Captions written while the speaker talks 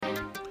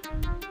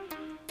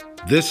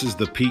This is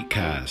the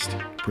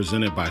peackast,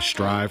 presented by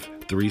Strive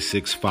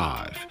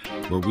 365,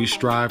 where we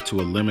strive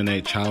to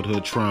eliminate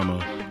childhood trauma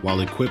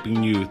while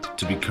equipping youth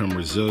to become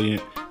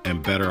resilient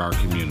and better our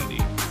community.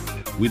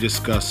 We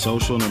discuss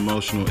social and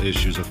emotional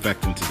issues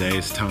affecting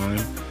today's time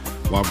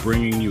while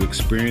bringing you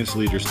experienced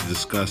leaders to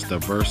discuss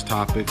diverse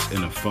topics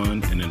in a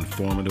fun and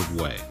informative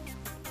way.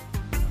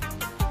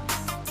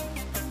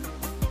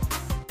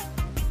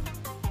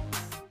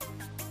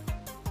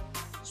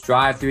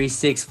 Strive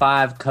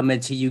 365 coming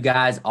to you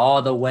guys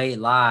all the way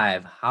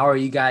live. How are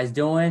you guys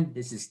doing?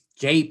 This is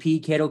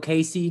JP Kato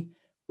Casey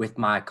with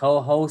my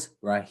co-host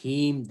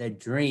Raheem the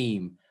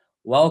Dream.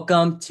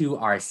 Welcome to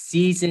our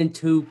season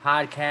 2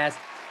 podcast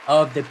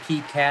of the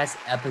peackast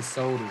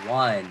episode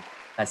 1.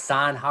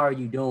 Hassan, how are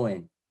you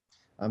doing?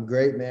 I'm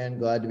great, man.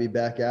 Glad to be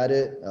back at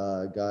it.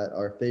 Got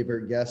our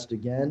favorite guest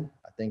again.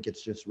 I think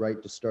it's just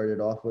right to start it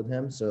off with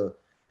him. So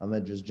I'm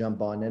going to just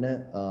jump on in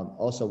it.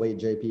 Also, wait,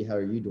 JP, how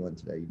are you doing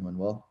today? You doing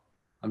well?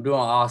 I'm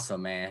doing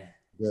awesome, man.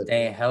 Good.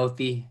 Staying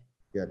healthy.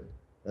 Good.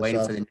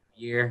 Waiting for the new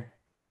year.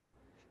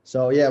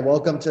 So, yeah,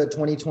 welcome to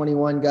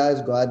 2021,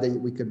 guys. Glad that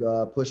we could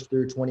push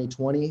through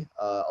 2020.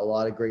 A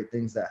lot of great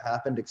things that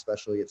happened,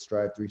 especially at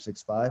Strive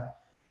 365.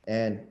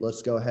 And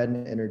let's go ahead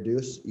and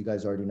introduce, you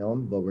guys already know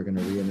him, but we're going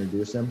to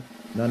reintroduce him.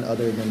 None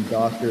other than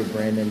Dr.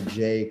 Brandon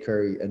J.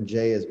 Currie. And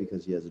J is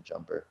because he has a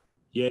jumper.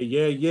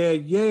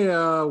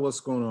 Yeah. What's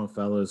going on,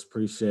 fellas?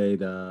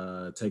 Appreciate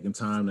taking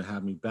time to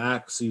have me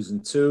back.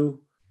 Season 2.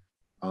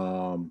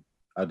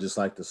 I'd just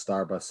like to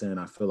start by saying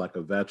I feel like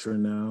a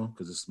veteran now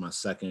because it's my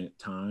second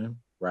time,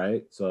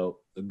 right? So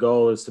the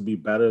goal is to be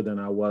better than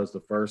I was the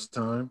first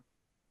time.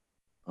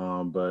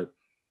 But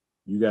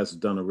you guys have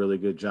done a really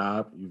good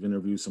job. You've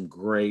interviewed some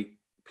great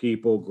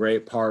people,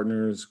 great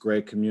partners,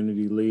 great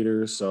community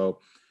leaders. So,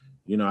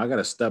 I got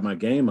to step my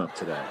game up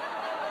today.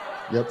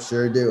 Yep,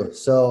 sure do.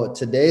 So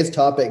today's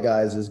topic,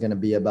 guys, is going to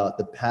be about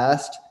the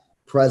past,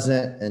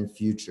 present, and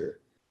future.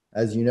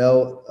 As you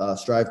know,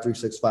 Strive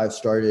 365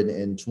 started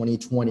in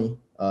 2020.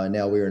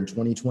 Now we're in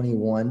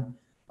 2021.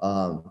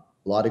 A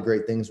lot of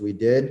great things we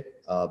did,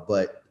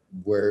 but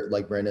we're,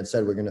 like Brandon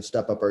said, we're going to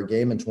step up our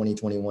game, and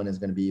 2021 is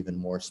going to be even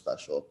more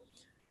special.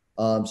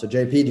 So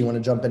JP, do you want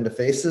to jump into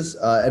faces?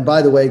 And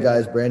by the way,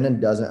 guys, Brandon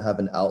doesn't have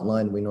an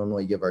outline. We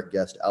normally give our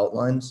guest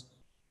outlines.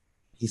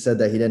 He said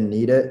that he didn't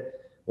need it.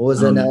 What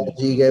was the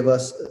analogy you gave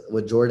us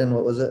with Jordan?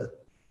 What was it?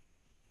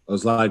 I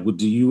was like, well,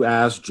 do you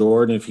ask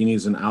Jordan if he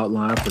needs an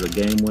outline for the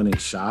game-winning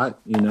shot?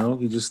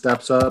 He just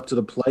steps up to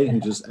the plate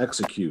and just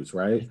executes,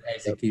 right?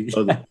 Execute.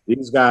 So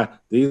these guys,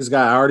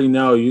 I already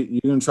know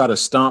you're going to try to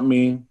stump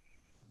me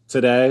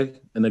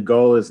today, and the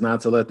goal is not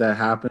to let that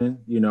happen.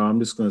 I'm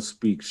just going to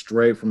speak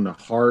straight from the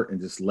heart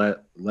and just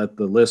let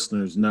the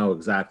listeners know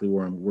exactly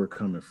where we're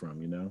coming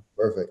from.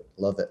 Perfect.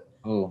 Love it.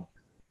 Oh,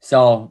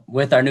 so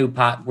with our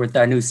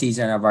new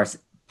season of our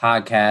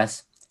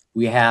podcast,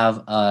 we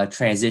have a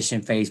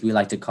transition phase we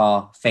like to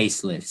call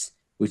facelifts,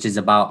 which is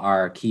about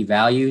our key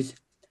values.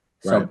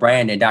 So Right.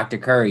 Brandon, Dr.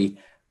 Currie,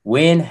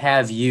 when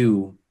have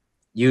you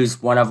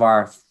used one of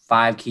our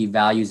 5 key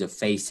values of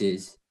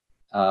faces,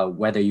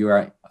 whether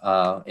you're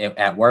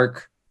at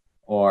work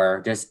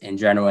or just in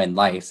general in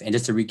life? And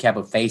just to recap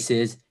of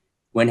faces,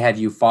 when have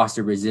you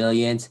fostered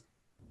resilience,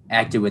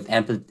 acted with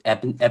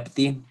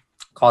empathy,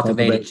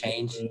 cultivated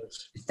change,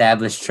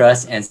 established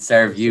trust, and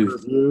serve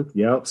youth?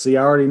 Yep. See,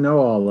 I already know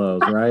all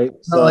those, right?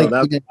 I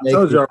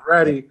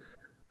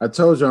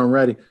told you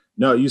already.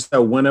 No, you said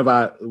you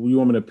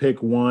want me to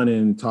pick one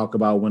and talk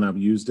about when I've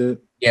used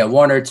it? Yeah,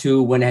 1 or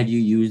 2. When have you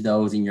used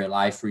those in your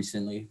life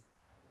recently?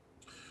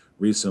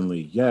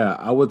 Yeah,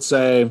 I would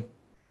say,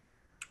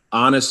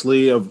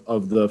 honestly,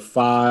 of the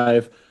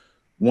 5,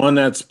 one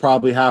that's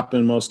probably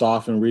happened most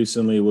often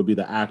recently would be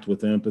the act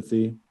with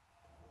empathy.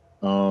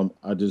 I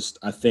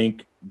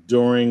think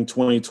during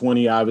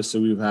 2020,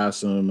 obviously we've had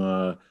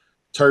some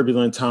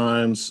turbulent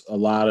times, a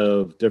lot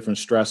of different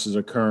stresses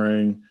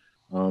occurring,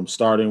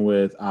 starting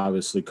with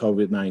obviously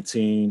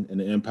COVID-19 and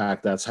the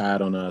impact that's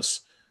had on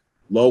us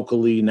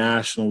locally,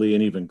 nationally,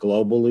 and even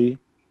globally.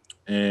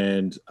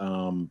 And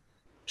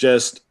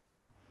just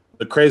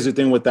the crazy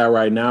thing with that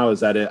right now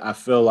is that I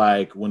feel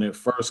like when it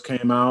first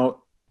came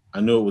out, I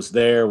knew it was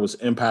there, it was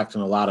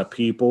impacting a lot of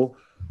people.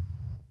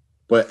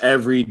 But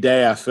every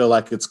day I feel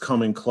like it's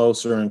coming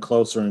closer and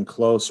closer and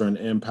closer and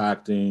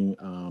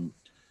impacting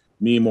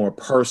me more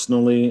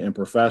personally and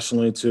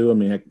professionally too. I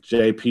mean,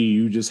 JP,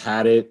 you just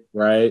had it,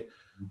 right?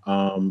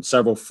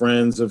 Several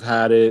friends have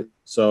had it.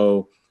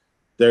 So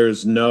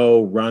there's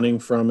no running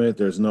from it.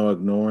 There's no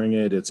ignoring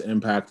it. It's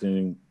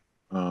impacting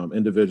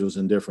individuals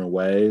in different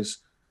ways.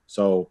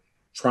 So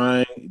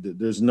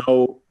there's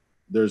no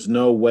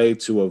way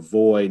to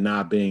avoid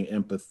not being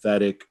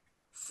empathetic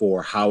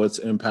for how it's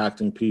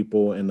impacting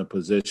people and the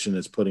position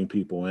it's putting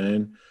people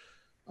in.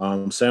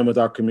 Same with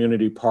our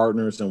community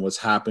partners and what's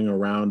happening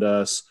around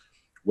us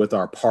with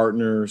our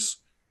partners.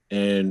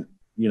 And,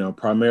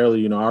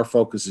 primarily, our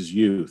focus is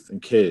youth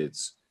and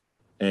kids,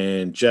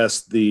 and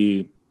just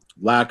the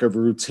lack of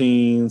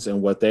routines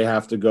and what they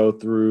have to go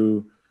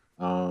through,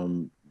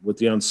 with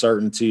the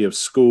uncertainty of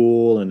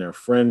school and their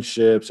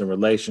friendships and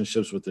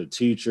relationships with their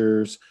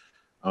teachers,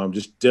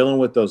 just dealing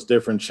with those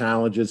different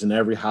challenges, and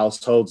every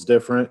household's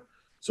different.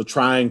 So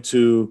trying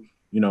to,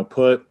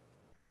 put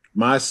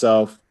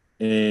myself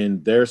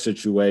in their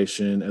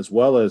situation, as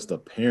well as the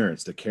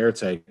parents, the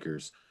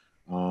caretakers.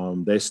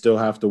 They still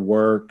have to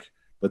work,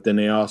 but then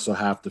they also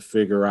have to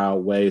figure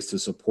out ways to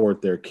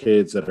support their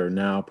kids that are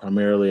now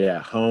primarily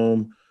at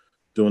home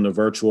doing the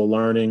virtual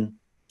learning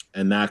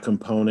and that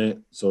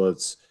component. So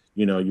it's,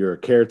 you're a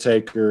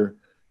caretaker,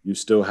 you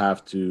still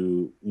have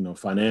to,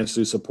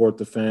 financially support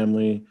the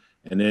family,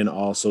 and then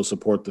also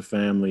support the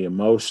family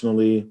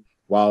emotionally,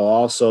 while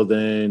also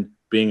then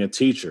being a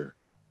teacher,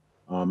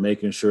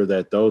 making sure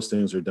that those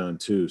things are done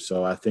too.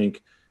 So I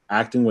think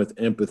acting with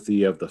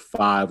empathy of the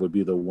five would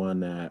be the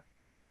one that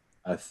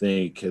I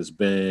think has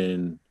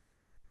been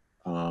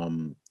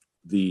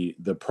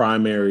the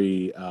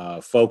primary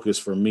focus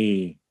for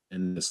me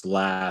in this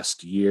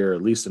last year,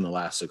 at least in the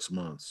last 6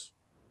 months.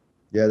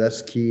 Yeah,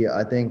 that's key.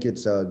 I think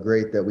it's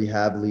great that we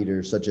have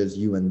leaders such as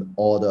you and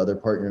all the other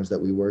partners that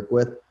we work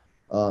with.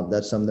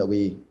 That's something that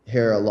we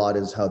hear a lot,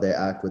 is how they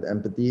act with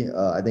empathy.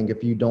 I think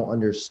if you don't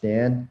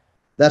understand,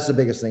 that's the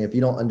biggest thing. If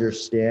you don't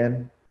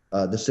understand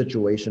the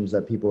situations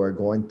that people are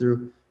going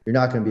through, you're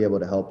not going to be able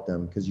to help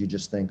them, because you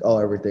just think, oh,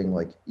 everything,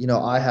 like,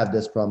 I have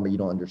this problem, but you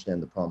don't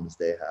understand the problems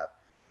they have.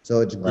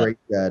 So it's great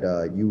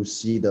that you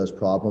see those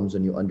problems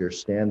and you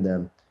understand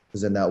them,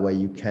 because in that way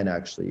you can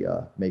actually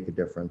make a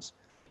difference.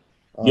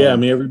 Yeah, I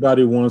mean,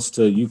 everybody wants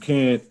to, you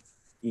can't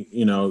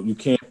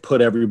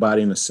put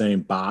everybody in the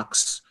same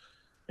box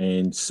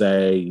and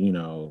say,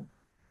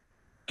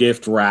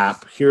 gift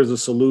wrap, here's a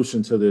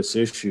solution to this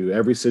issue.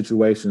 Every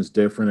situation is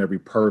different. Every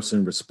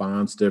person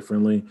responds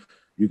differently.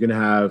 You can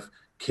have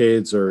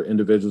kids or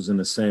individuals in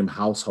the same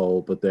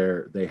household, but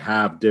they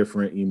have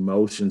different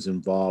emotions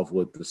involved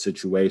with the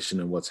situation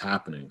and what's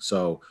happening.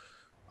 So,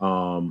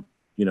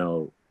 you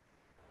know,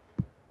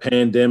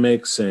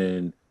 pandemics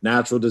and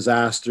natural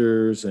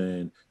disasters,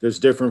 and there's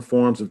different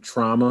forms of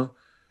trauma,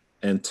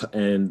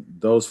 and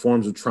those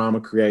forms of trauma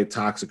create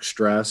toxic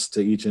stress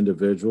to each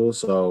individual.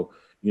 So,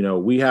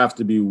 we have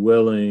to be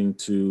willing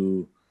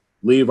to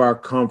leave our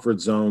comfort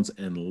zones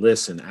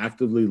and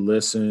actively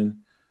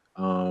listen,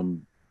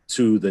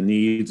 to the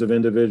needs of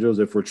individuals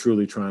if we're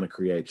truly trying to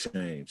create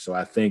change. So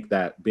I think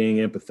that being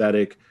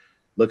empathetic,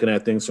 looking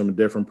at things from a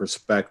different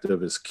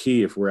perspective is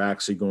key if we're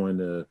actually going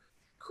to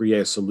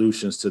create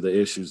solutions to the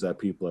issues that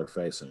people are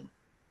facing.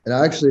 And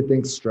I actually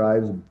think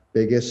Strive's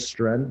biggest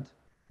strength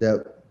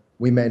that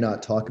we may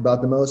not talk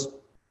about the most,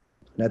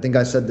 and I think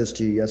I said this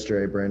to you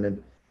yesterday,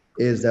 Brandon,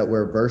 is that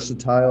we're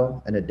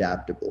versatile and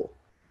adaptable.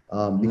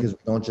 Because we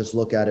don't just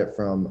look at it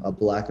from a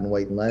black and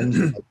white lens,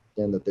 we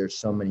understand that there's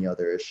so many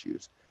other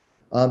issues.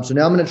 So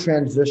now I'm going to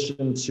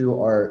transition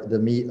to the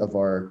meat of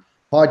our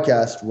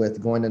podcast,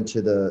 with going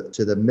into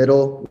the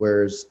middle,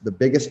 where's the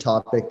biggest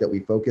topic that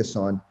we focus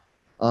on.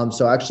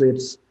 So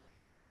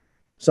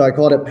I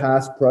called it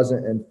past,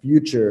 present, and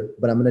future,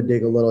 but I'm going to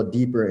dig a little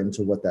deeper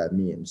into what that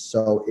means.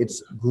 So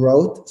it's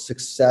growth,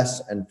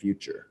 success, and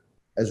future,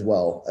 as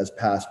well as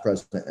past,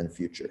 present, and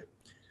future.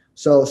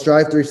 So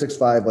Strive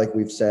 365, like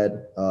we've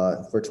said,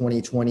 for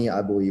 2020,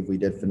 I believe we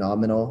did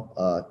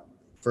phenomenal,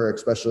 for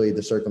especially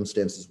the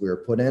circumstances we were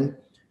put in.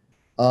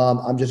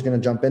 I'm just going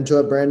to jump into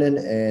it, Brandon,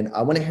 and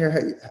I want to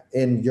hear,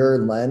 in your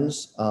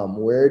lens,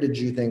 where did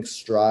you think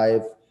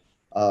Strive,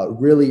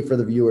 really for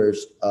the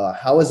viewers,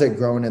 how has it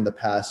grown in the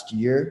past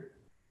year?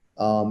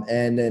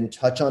 And then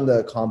touch on the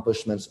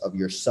accomplishments of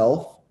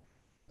yourself,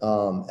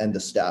 and the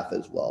staff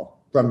as well,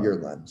 from your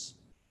lens.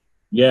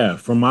 Yeah,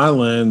 from my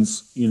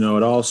lens,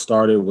 it all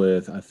started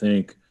with, I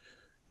think,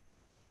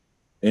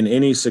 in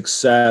any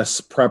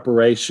success,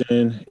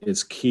 preparation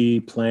is key,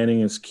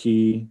 planning is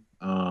key.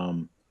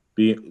 Having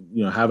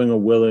a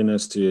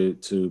willingness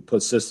to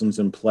put systems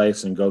in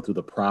place and go through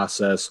the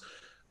process.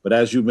 But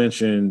as you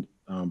mentioned,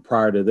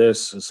 prior to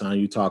this, Hassan,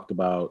 you talked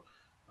about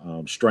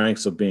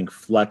strengths of being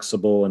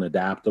flexible and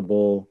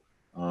adaptable,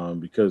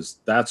 because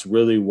that's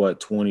really what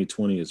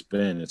 2020 has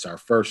been. It's our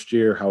first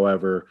year.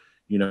 However,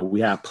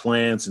 we had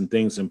plans and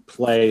things in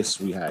place.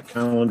 We had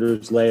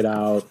calendars laid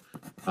out.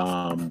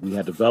 We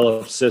had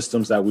developed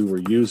systems that we were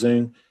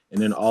using.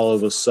 And then all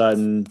of a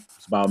sudden,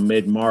 it's about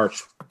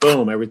mid-March,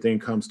 boom, everything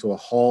comes to a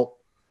halt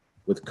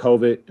with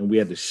COVID, and we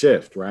had to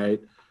shift,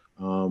 right?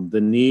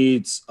 The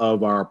needs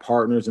of our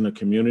partners in the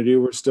community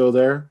were still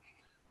there,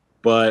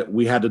 but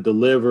we had to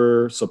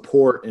deliver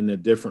support in a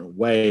different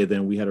way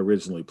than we had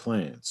originally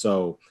planned.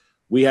 So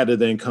we had to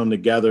then come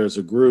together as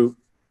a group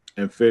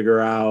and figure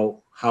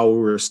out how we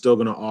were still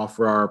going to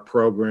offer our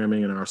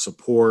programming and our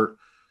support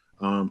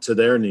to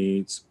their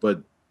needs,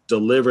 but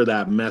deliver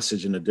that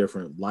message in a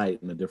different light,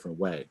 in a different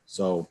way.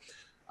 So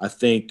I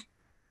think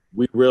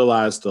we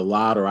realized a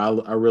lot, or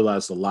I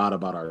realized a lot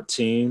about our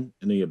team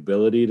and the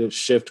ability to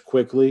shift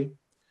quickly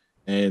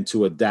and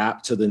to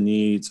adapt to the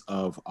needs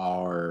of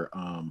our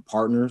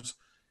partners.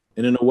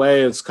 And in a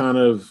way, it's kind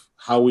of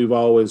how we've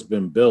always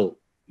been built.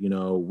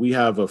 We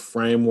have a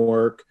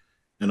framework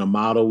and a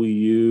model we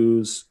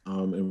use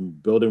in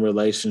building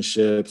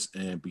relationships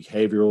and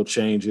behavioral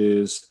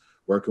changes,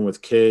 working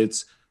with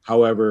kids.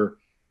 However,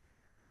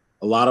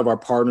 a lot of our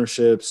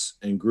partnerships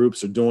and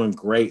groups are doing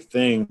great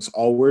things.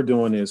 All we're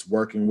doing is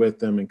working with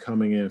them and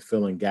coming in,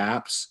 filling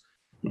gaps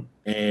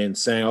and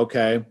saying,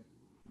 okay,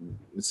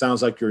 it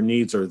sounds like your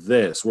needs are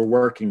this. We're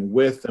working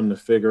with them to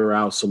figure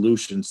out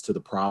solutions to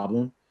the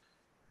problem,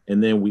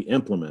 and then we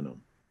implement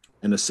them.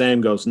 And the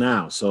same goes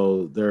now.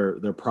 So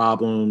their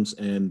problems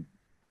and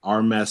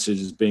our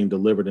message is being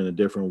delivered in a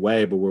different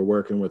way, but we're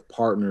working with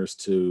partners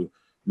to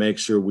make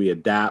sure we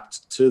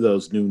adapt to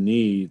those new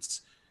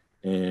needs.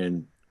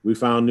 And we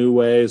found new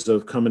ways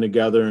of coming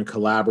together and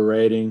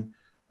collaborating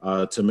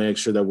to make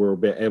sure that we're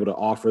able to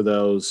offer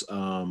those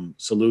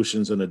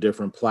solutions in a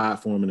different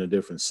platform, in a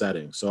different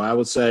setting. So I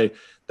would say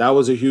that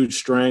was a huge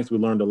strength. We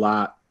learned a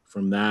lot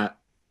from that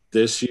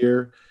this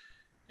year.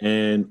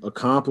 And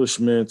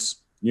accomplishments,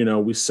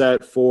 we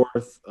set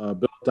forth,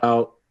 built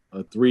out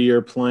a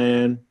 3-year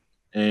plan.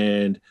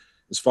 And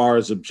as far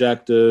as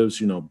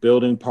objectives,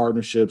 building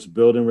partnerships,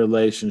 building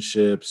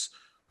relationships,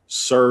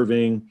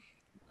 serving.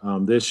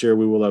 This year,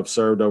 we will have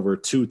served over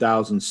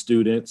 2,000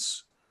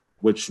 students,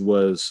 which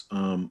was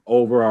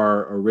over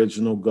our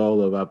original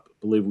goal of, I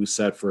believe we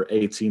set for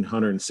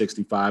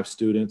 1,865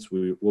 students.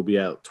 We will be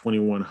at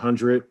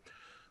 2,100,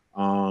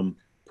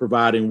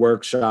 providing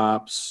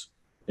workshops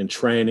and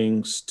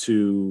trainings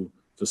to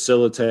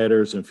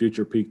facilitators and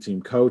future peak team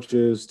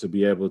coaches to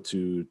be able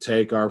to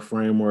take our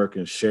framework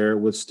and share it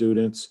with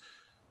students.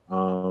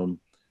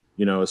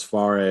 As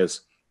far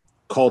as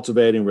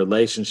cultivating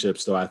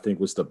relationships, though, I think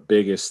was the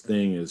biggest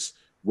thing is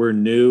we're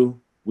new.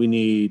 We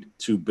need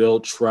to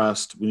build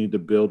trust. We need to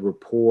build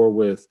rapport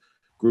with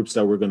groups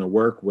that we're going to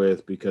work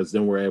with, because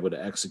then we're able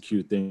to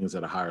execute things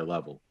at a higher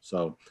level.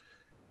 So,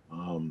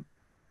 and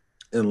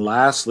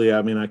lastly,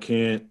 I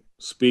can't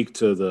speak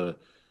to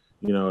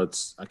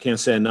I can't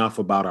say enough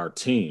about our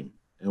team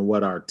and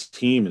what our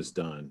team has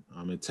done.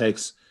 It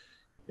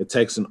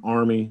takes an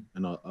army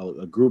and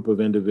a group of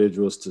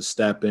individuals to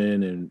step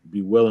in and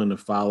be willing to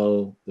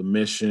follow the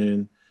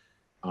mission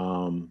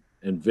and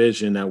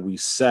vision that we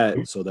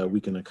set so that we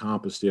can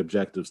accomplish the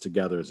objectives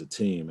together as a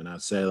team. And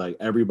I'd say, like,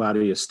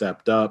 everybody has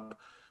stepped up.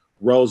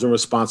 Roles and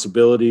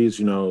responsibilities,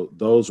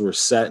 those were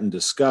set and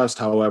discussed.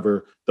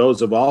 However, those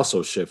have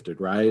also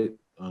shifted, right?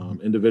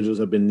 Individuals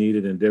have been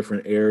needed in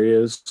different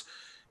areas,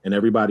 and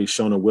everybody's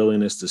shown a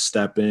willingness to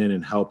step in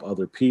and help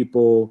other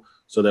people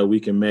so that we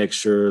can make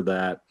sure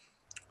that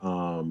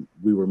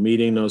we were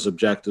meeting those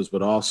objectives,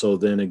 but also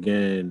then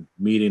again,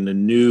 meeting the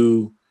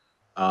new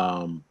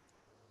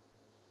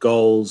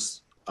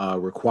goals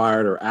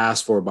required or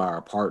asked for by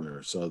our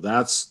partners. So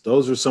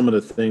those are some of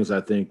the things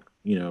I think,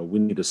 we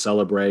need to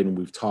celebrate. And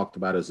we've talked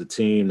about as a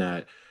team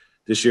that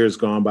this year has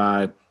gone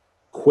by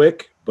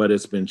quick, but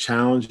it's been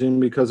challenging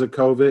because of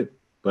COVID.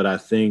 But I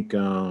think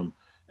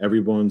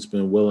everyone's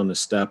been willing to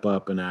step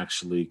up and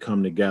actually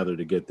come together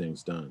to get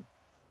things done.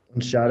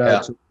 And shout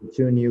out to the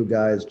two new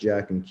guys,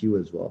 Jack and Q,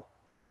 as well.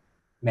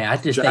 Man, I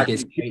just think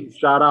it's great.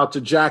 Shout out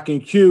to Jack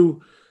and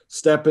Q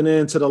stepping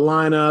into the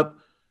lineup.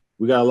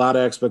 We got a lot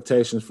of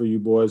expectations for you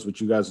boys,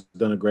 but you guys have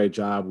done a great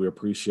job. We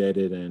appreciate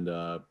it. And,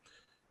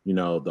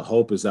 the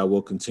hope is that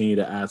we'll continue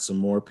to add some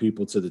more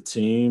people to the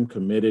team,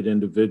 committed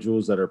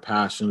individuals that are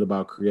passionate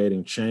about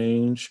creating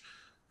change.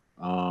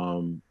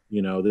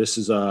 This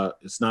is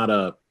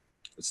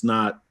it's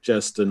not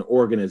just an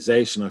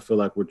organization. I feel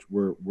like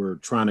we're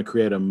trying to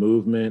create a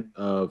movement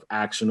of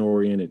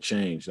action-oriented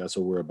change. That's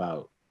what we're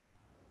about.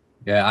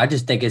 Yeah, I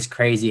just think it's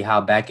crazy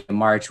how back in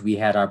March we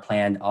had our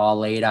plan all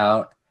laid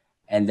out.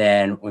 And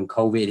then when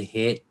COVID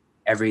hit,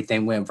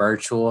 everything went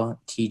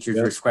virtual. Teachers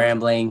were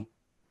scrambling.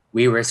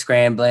 We were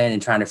scrambling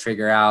and trying to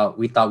figure out,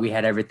 we thought we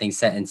had everything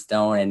set in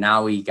stone, and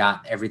now we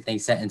got everything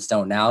set in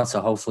stone now. So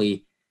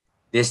hopefully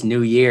this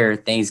new year,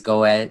 things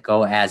go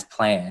as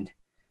planned.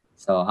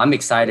 So I'm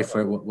excited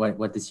for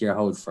what this year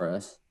holds for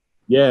us.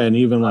 Yeah. And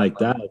even like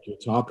that, like you're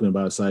talking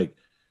about, it's like,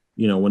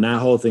 when that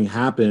whole thing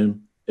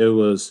happened, it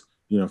was,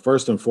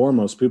 first and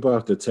foremost, people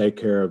have to take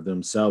care of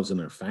themselves and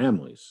their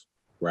families,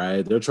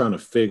 right? They're trying to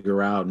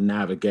figure out and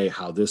navigate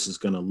how this is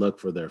going to look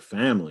for their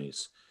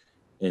families,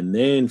 and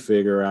then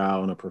figure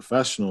out on a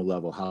professional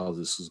level how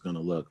this is going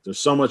to look. There's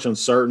so much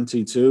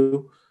uncertainty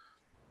too.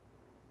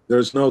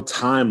 There's no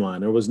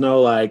timeline. There was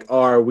no like,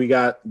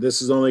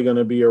 this is only going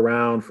to be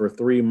around for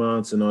 3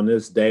 months, and on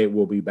this date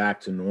we'll be back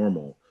to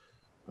normal.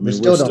 We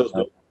still don't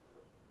know.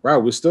 Right.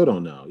 We still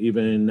don't know.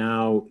 Even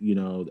now, the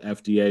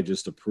FDA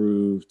just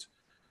approved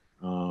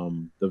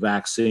the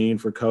vaccine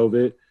for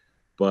COVID,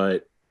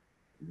 but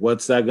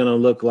what's that going to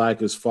look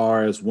like as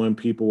far as when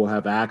people will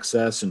have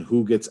access and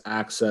who gets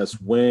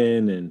access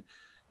when, and,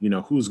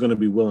 who's going to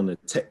be willing to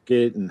take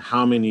it, and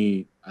how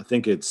many, I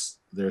think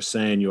they're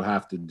saying you'll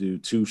have to do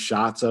 2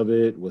 shots of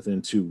it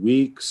within 2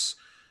 weeks.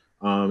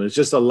 It's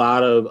just a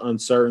lot of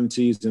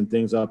uncertainties and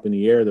things up in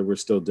the air that we're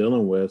still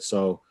dealing with.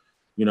 So,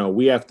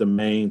 we have to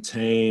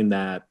maintain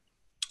that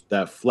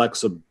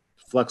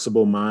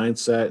flexible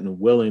mindset and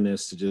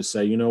willingness to just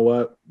say, you know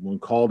what, when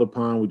called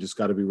upon, we just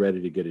got to be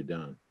ready to get it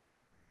done.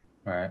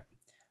 All right.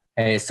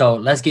 Hey, so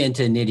let's get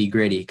into nitty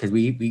gritty, because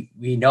we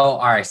know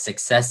our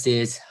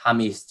successes, how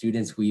many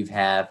students we've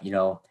have,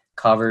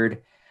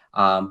 covered.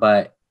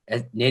 But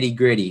nitty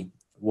gritty,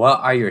 what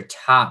are your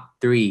top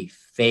 3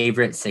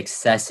 favorite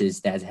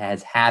successes that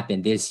has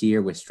happened this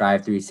year with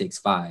Strive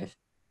 365?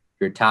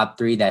 Your top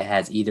 3 that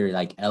has either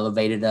like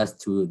elevated us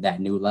to that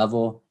new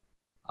level,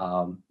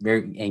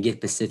 and get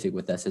specific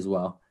with us as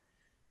well.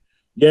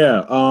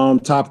 Yeah.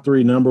 Top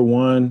 3. Number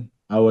 1,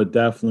 I would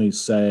definitely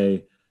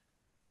say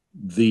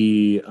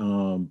the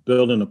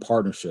building the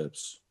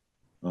partnerships.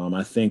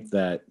 I think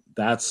that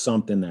that's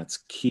something that's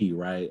key,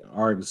 right?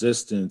 Our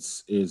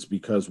existence is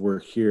because we're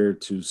here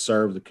to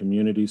serve the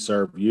community,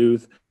 serve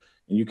youth,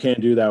 and you can't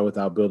do that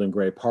without building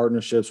great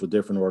partnerships with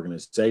different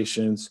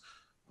organizations.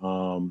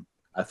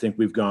 I think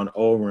we've gone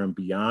over and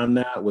beyond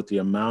that with the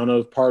amount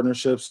of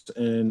partnerships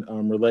and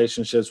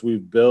relationships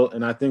we've built,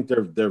 and I think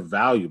they're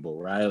valuable,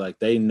 right? Like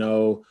they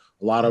know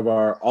all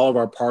of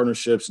our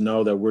partnerships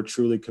know that we're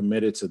truly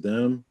committed to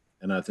them,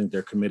 and I think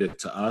they're committed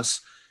to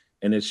us.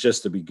 And it's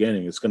just the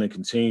beginning. It's going to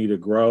continue to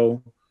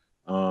grow.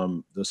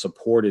 The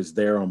support is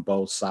there on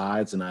both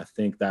sides, and I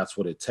think that's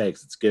what it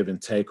takes. It's give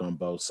and take on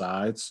both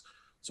sides.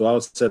 So I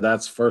would say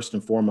that's first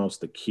and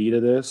foremost the key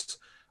to this.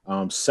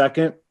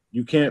 Second,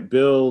 you can't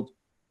build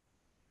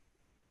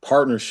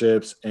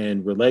partnerships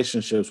and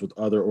relationships with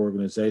other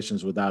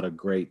organizations without a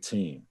great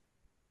team.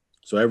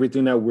 So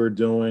everything that we're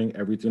doing,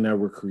 everything that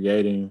we're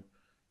creating,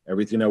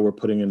 everything that we're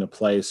putting into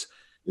place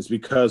is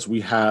because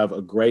we have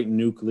a great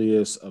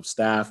nucleus of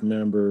staff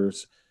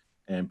members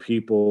and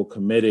people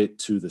committed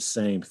to the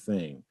same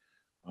thing.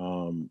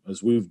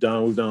 As we've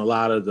done a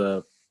lot of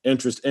the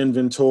interest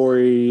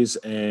inventories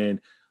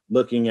and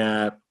looking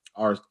at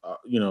our,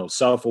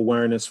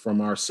 self-awareness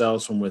from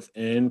ourselves from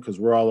within, because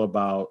we're all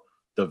about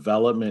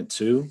development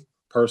too,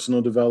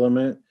 personal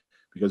development,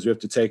 because you have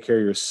to take care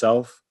of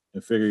yourself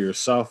and figure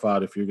yourself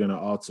out if you're going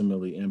to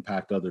ultimately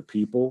impact other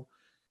people.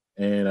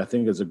 And I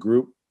think as a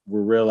group,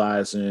 we're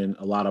realizing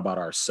a lot about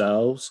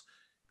ourselves,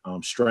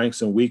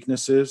 strengths and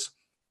weaknesses,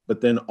 but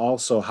then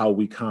also how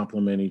we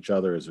complement each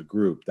other as a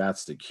group.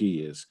 That's the key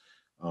is,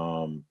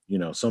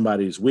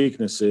 somebody's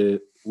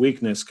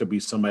weakness could be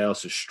somebody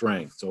else's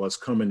strength. So it's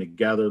coming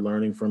together,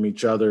 learning from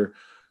each other,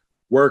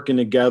 working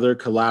together.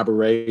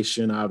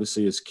 Collaboration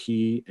obviously is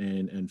key,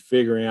 and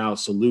figuring out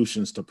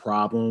solutions to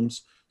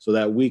problems so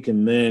that we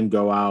can then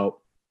go out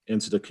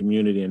into the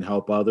community and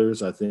help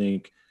others. I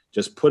think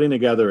just putting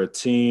together a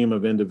team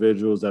of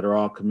individuals that are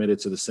all committed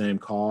to the same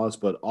cause,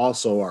 but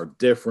also are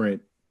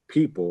different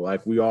people.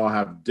 Like we all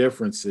have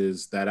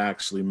differences that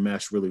actually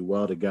mesh really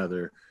well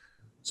together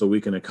so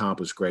we can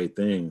accomplish great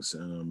things.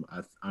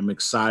 I'm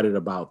excited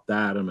about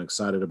that. I'm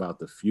excited about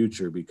the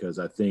future because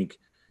I think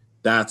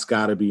that's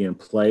got to be in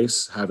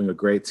place, having a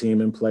great team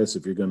in place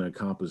if you're going to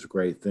accomplish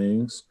great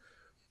things.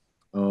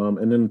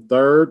 And then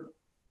third,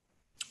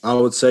 I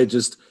would say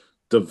just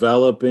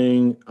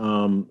developing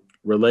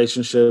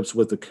relationships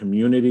with the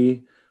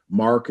community,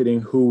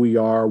 marketing who we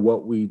are,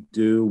 what we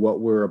do, what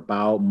we're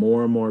about.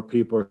 More and more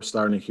people are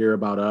starting to hear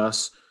about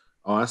us.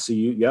 Oh, I see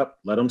you. Yep.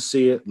 Let them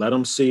see it. Let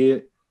them see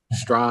it.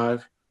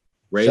 Strive.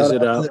 Raise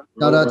it up.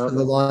 Shout out to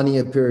Villani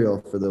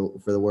Imperial for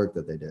the work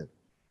that they did.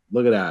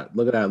 Look at that.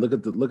 Look at that.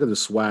 Look at the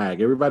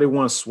swag. Everybody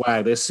wants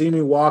swag. They see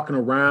me walking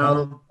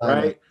around,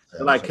 right?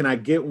 They're like, can I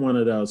get one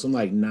of those? I'm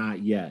like,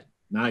 not yet.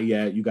 Not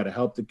yet. You got to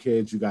help the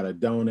kids. You got to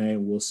donate.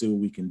 We'll see what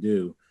we can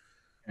do.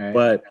 Right.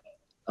 But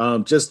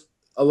just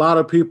a lot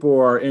of people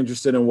are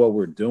interested in what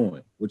we're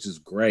doing, which is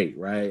great,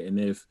 right? And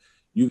if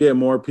you get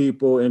more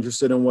people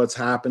interested in what's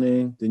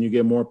happening, then you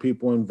get more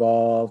people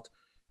involved.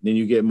 Then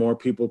you get more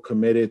people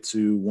committed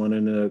to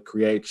wanting to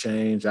create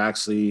change.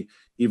 Actually,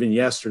 even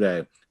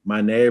yesterday, my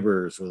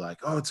neighbors were like,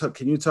 oh,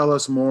 can you tell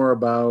us more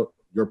about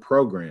your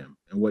program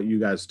and what you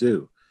guys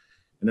do?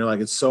 And they're like,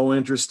 it's so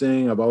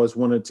interesting. I've always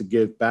wanted to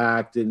give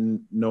back,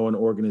 didn't know an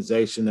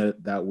organization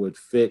that would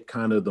fit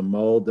kind of the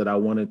mold that I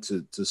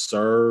wanted to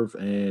serve.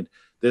 And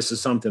this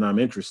is something I'm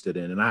interested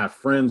in. And I have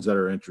friends that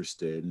are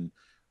interested and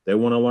they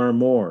want to learn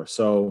more.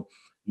 So,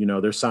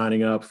 they're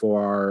signing up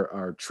for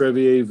our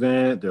trivia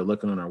event. They're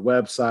looking on our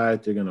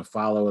website. They're going to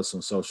follow us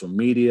on social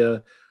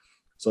media.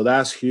 So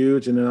that's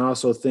huge. And then I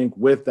also think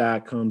with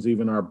that comes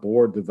even our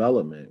board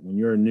development. When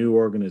you're a new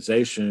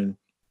organization,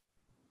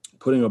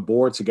 putting a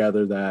board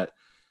together that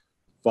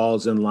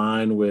falls in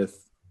line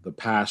with the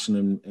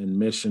passion and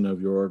mission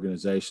of your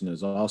organization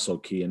is also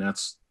key. And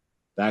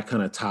that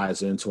kind of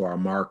ties into our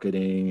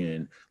marketing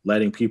and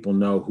letting people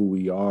know who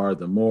we are.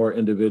 The more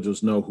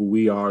individuals know who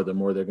we are, the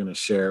more they're going to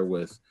share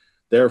with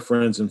their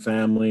friends and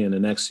family. And the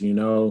next thing you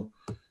know,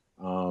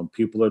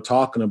 people are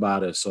talking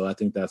about it. So I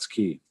think that's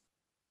key.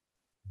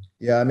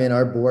 Yeah, I mean,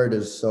 our board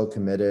is so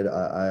committed.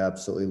 I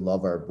absolutely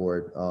love our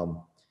board.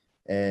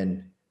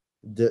 And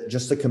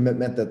just the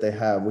commitment that they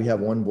have. We have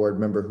one board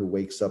member who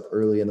wakes up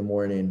early in the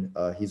morning.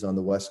 He's on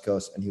the West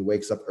Coast and he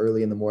wakes up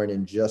early in the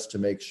morning just to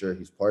make sure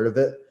he's part of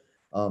it.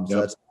 So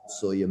that's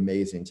absolutely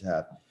amazing to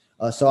have.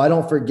 So I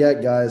don't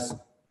forget, guys,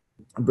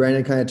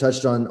 Brandon kind of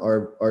touched on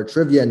our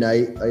trivia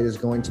night. It is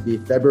going to be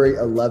February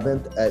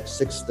 11th at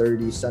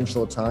 6:30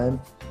 Central Time,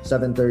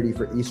 7:30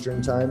 for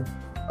Eastern Time.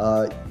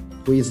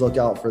 Please look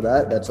out for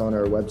that. That's on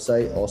our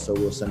website. Also,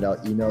 we'll send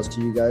out emails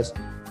to you guys.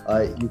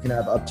 You can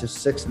have up to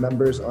 6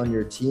 members on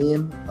your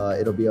team.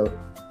 It'll be a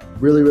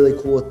really,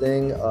 really cool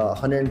thing.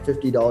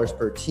 $150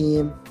 per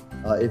team.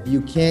 If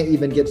you can't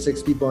even get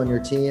 6 people on your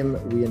team,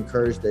 we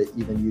encourage that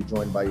even you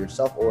join by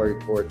yourself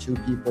or 2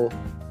 people.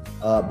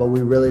 But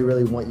we really,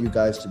 really want you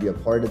guys to be a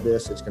part of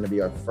this. It's going to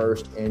be our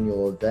first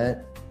annual event.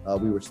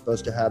 We were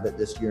supposed to have it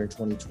this year in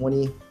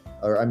 2020,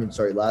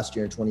 last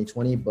year in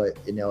 2020,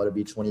 but now it'll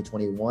be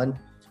 2021.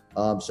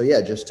 So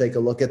yeah, just take a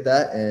look at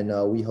that,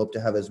 and we hope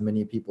to have as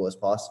many people as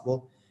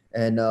possible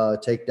and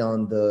take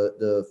down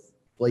the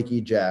Flaky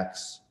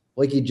Jacks.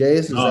 Flaky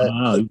Jays?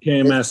 No, you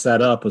can't mess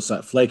that up. It's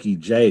like Flaky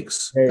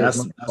Jakes.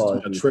 That's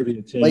my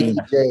trivia team. Flaky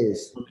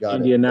Jays. Got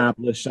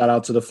Indianapolis. Shout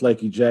out to the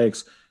Flaky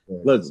Jakes.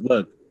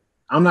 Look,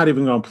 I'm not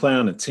even going to play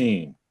on a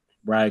team,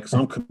 right? Because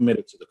I'm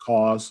committed to the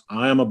cause.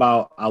 I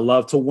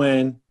love to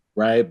win,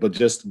 right? But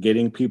just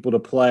getting people to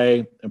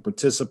play and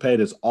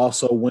participate is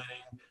also winning.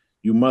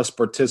 You must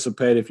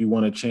participate if you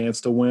want a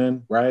chance to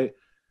win, right?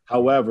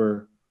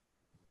 However,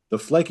 the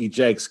Flaky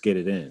Jakes get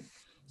it in.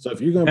 So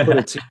if you're going to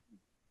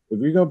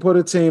put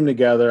a team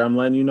together, I'm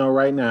letting you know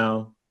right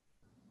now,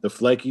 the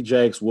Flaky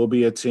Jakes will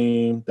be a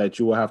team that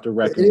you will have to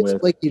reckon with.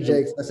 Flaky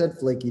Jakes. I said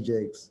Flaky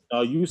Jakes.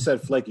 No, you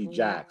said Flaky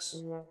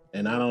Jacks,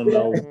 and I don't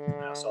know what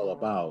that's all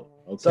about.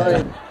 Okay. Sorry,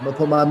 I'm gonna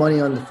put my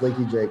money on the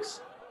Flaky Jakes.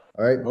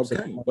 All right.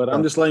 Okay, but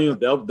I'm just letting you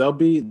know they'll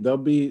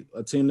be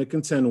a team to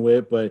contend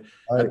with. But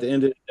at the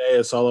end of the day,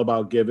 it's all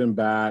about giving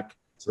back,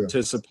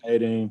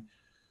 participating,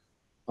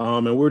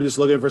 and we're just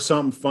looking for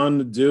something fun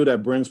to do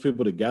that brings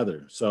people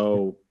together.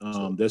 So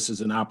this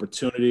is an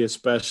opportunity,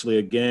 especially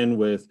again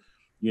with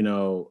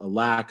a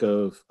lack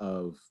of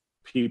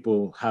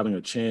people having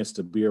a chance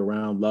to be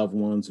around loved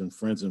ones and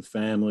friends and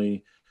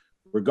family,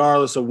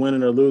 regardless of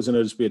winning or losing.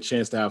 It'll just be a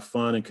chance to have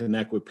fun and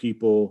connect with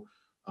people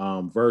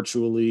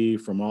virtually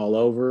from all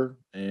over,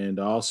 and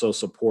also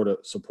support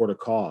a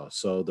cause.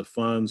 So the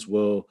funds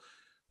will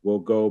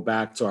go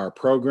back to our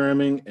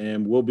programming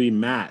and will be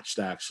matched,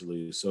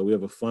 actually. So we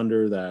have a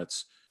funder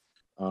that's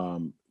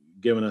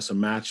giving us a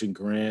matching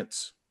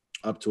grant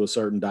up to a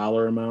certain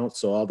dollar amount.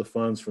 So all the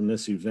funds from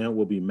this event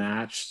will be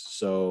matched.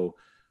 So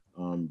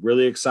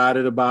really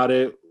excited about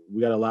it.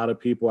 We got a lot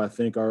of people, I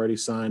think, already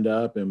signed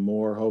up, and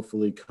more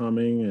hopefully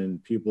coming,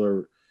 and people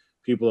are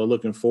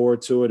looking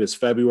forward to it. It's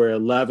February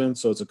 11th,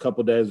 so it's a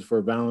couple days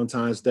before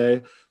Valentine's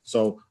Day.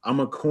 So I'm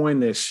gonna coin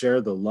this: share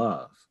the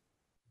love.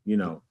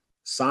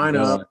 Sign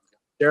up,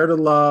 share the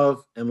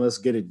love, and let's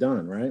get it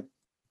done, right?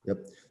 Yep.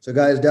 So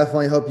guys,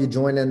 definitely hope you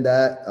join in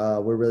that.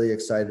 We're really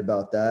excited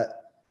about that.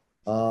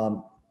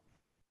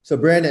 So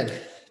Brandon,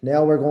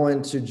 now we're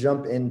going to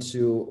jump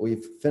into,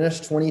 we've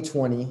finished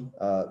 2020,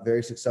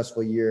 very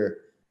successful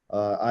year,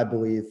 I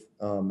believe.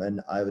 And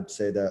I would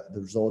say that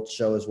the results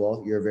show as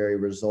well. You're a very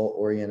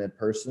result-oriented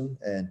person,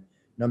 and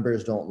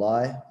numbers don't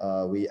lie.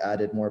 We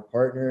added more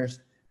partners.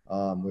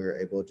 We were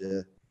able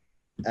to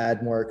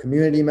add more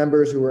community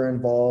members who were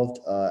involved,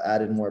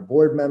 added more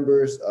board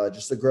members.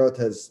 Just the growth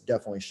has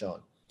definitely shown.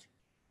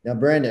 Now,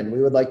 Brandon,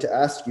 we would like to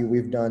ask you,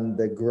 we've done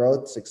the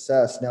growth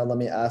success. Now, let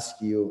me ask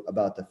you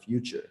about the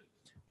future.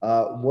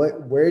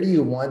 Where do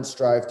you want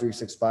Strive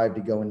 365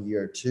 to go in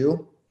year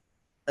 2?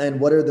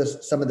 And what are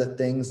some of the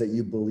things that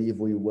you believe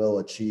we will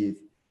achieve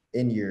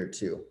in year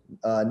 2?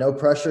 No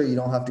pressure. You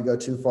don't have to go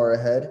too far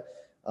ahead.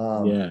 I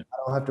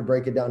don't have to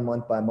break it down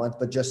month by month,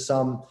 but just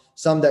some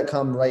that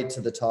come right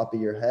to the top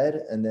of your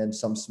head, and then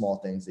some small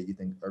things that you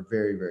think are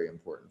very, very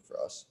important for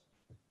us.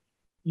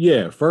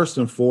 Yeah, first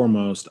and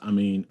foremost, I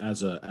mean,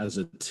 as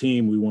a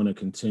team, we want to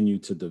continue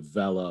to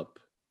develop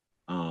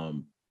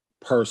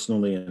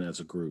personally and as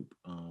a group.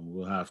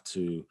 We'll have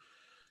to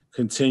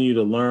continue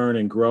to learn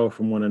and grow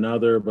from one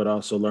another, but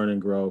also learn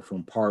and grow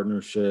from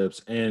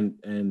partnerships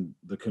and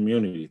the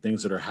community,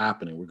 things that are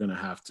happening. We're going to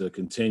have to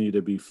continue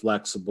to be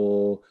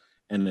flexible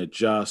and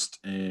adjust.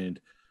 And,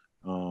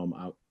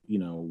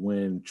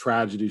 when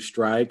tragedy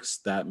strikes,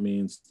 that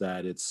means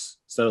that it's,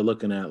 instead of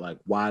looking at like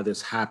why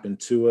this happened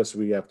to us,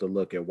 we have to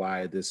look at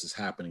why this is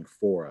happening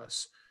for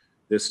us.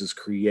 This is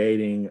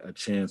creating a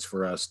chance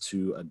for us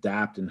to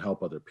adapt and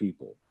help other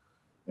people.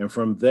 And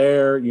from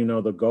there,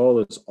 the goal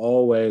is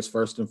always,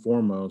 first and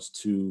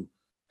foremost, to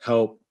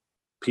help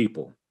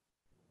people.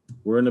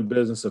 We're in the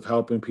business of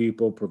helping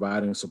people,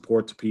 providing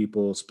support to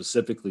people,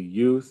 specifically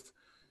youth,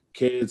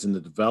 kids in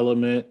the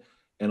development,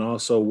 and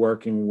also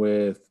working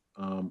with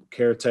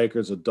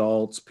caretakers,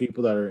 adults,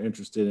 people that are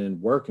interested in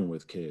working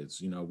with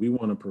kids. We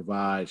want to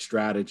provide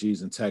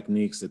strategies and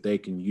techniques that they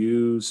can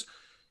use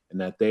and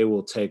that they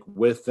will take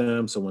with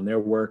them. So when they're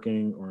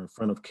working or in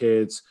front of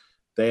kids,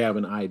 they have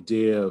an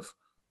idea of,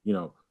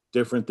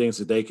 different things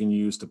that they can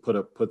use to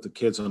put the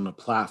kids on a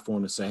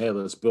platform to say, hey,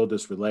 let's build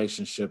this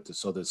relationship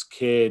so this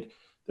kid,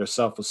 their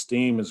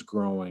self-esteem is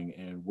growing,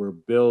 and we're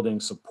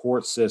building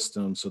support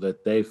systems so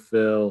that they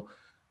feel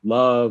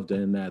loved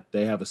and that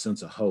they have a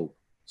sense of hope.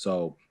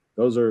 So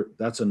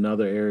that's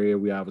another area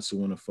we obviously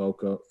want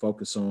to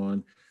focus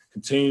on.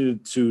 Continue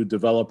to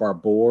develop our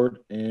board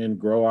and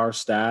grow our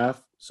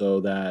staff so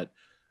that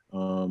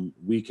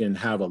we can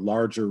have a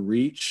larger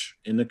reach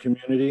in the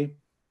community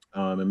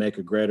and make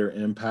a greater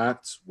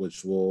impact,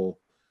 which will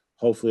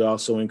hopefully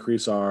also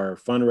increase our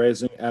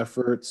fundraising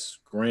efforts,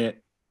 grant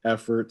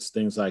efforts,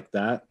 things like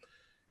that.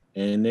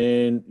 And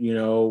then,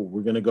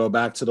 we're going to go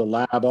back to the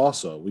lab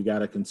also. We got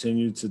to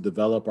continue to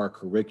develop our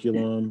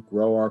curriculum,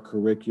 grow our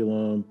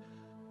curriculum,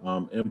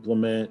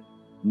 implement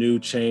new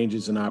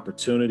changes and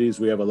opportunities.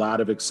 We have a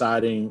lot of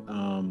exciting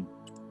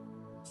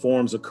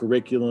forms of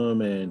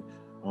curriculum and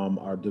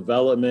our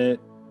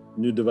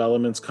new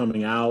developments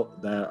coming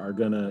out that are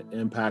going to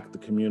impact the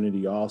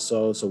community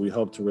also. So we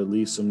hope to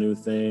release some new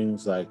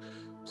things, like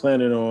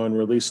planning on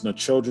releasing a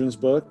children's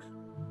book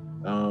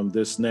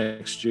this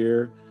next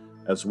year,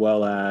 as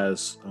well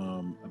as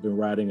I've been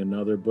writing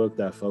another book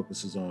that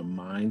focuses on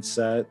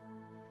mindset.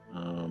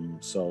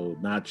 So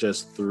not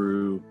just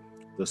through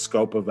the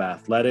scope of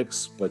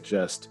athletics, but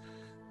just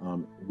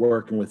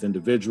working with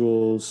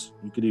individuals.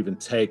 You could even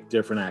take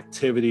different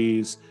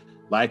activities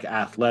like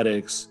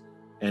athletics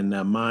and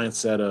the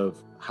mindset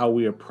of how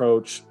we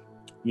approach,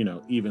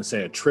 even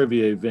say a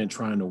trivia event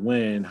trying to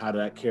win, how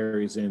that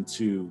carries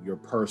into your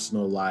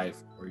personal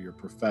life or your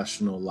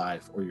professional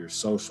life or your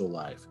social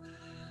life.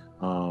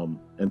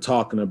 And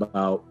talking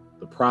about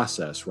the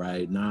process,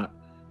 right? Not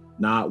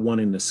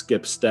wanting to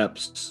skip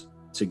steps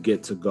to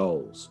get to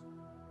goals,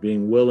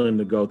 being willing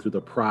to go through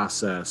the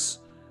process,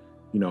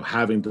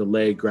 having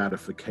delayed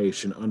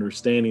gratification,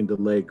 understanding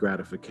delayed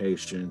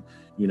gratification,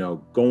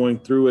 going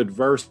through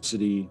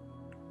adversity,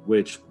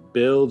 which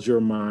builds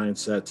your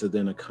mindset to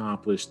then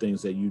accomplish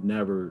things that you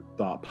never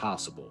thought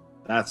possible.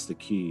 That's the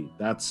key.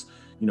 That's,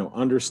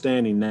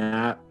 understanding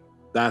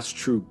that's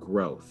true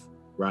growth,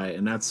 right?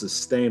 And that's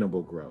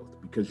sustainable growth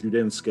because you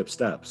didn't skip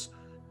steps.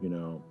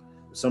 If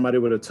somebody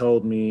would have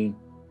told me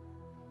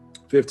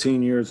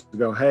 15 years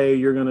ago, hey,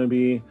 you're going to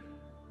be,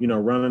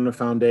 running the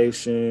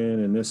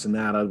foundation and this and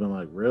that, I'd been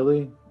like,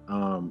 really?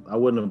 I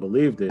wouldn't have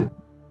believed it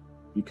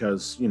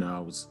because,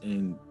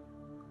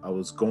 I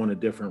was going a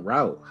different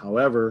route.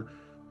 However,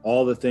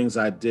 all the things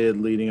I did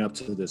leading up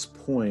to this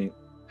point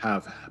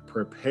have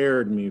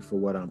prepared me for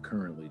what I'm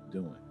currently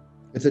doing.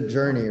 It's a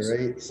journey,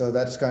 right? So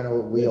that's kind of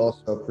what we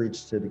also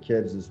preach to the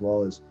kids as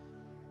well. Is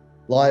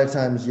a lot of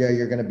times, yeah,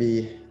 you're going to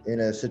be in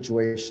a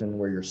situation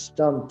where you're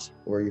stumped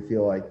or you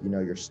feel like,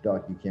 you're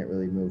stuck. You can't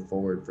really move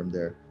forward from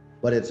there,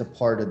 but it's a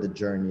part of the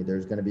journey.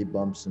 There's going to be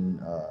bumps and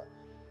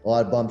a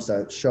lot of bumps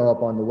that show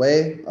up on the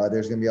way.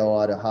 There's going to be a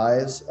lot of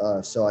highs.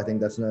 So I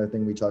think that's another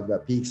thing we talked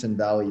about, peaks and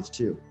valleys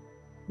too.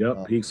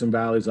 Yep. Peaks and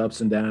valleys,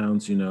 ups and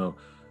downs,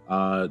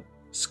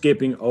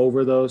 skipping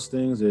over those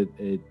things,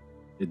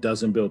 it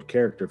doesn't build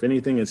character. If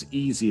anything is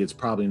easy, it's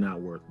probably not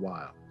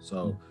worthwhile.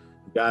 So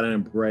you got to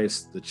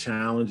embrace the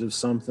challenge of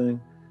something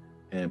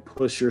and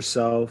push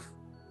yourself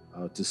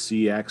to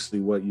see actually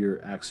what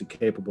you're actually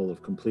capable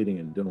of completing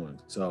and doing.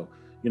 So,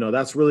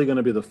 that's really going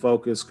to be the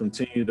focus.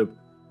 Continue to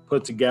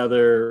put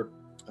together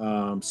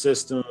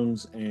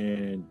systems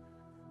and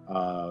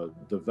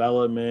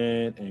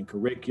development and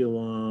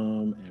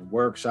curriculum and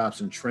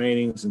workshops and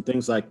trainings and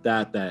things like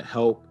that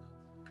help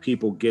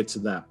people get to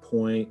that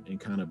point and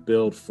kind of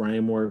build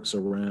frameworks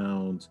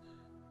around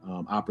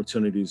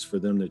opportunities for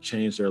them to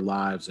change their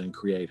lives and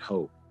create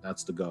hope.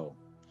 That's the goal.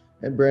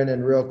 And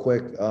Brandon, real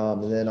quick,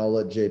 and then I'll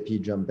let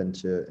JP jump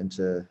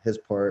into his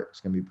part. It's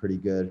gonna be pretty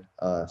good.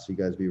 So you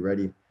guys be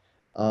ready.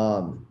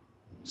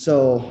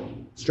 So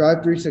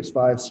Strive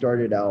 365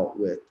 started out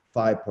with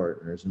 5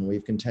 partners, and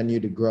we've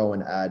continued to grow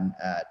and add and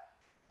add.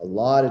 A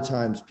lot of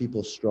times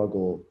people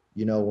struggle,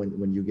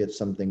 when you get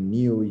something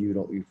new,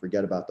 you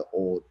forget about the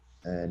old,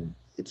 and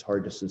it's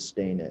hard to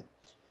sustain it.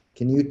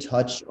 Can you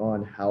touch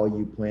on how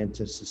you plan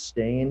to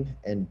sustain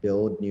and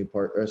build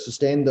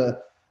sustain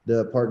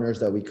the partners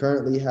that we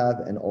currently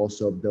have and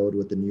also build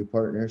with the new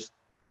partners?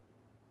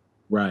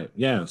 Right.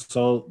 Yeah.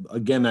 So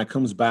again, that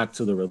comes back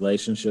to the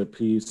relationship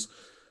piece.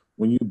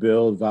 When you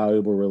build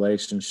valuable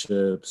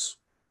relationships,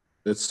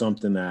 it's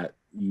something that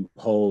you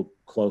hold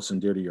close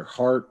and dear to your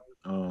heart.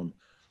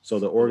 So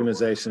the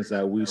organizations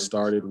that we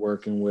started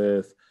working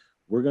with,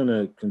 we're going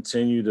to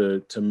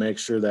continue to make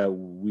sure that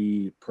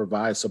we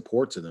provide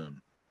support to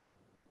them.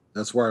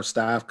 That's where our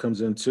staff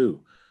comes in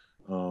too.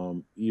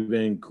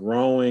 Even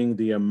growing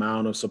the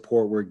amount of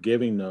support we're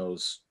giving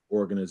those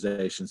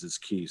organizations is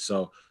key.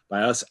 So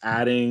by us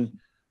adding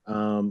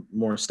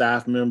more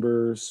staff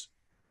members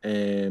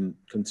and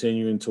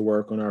continuing to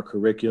work on our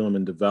curriculum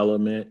and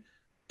development,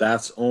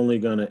 that's only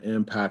going to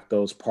impact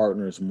those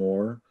partners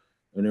more.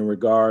 And in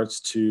regards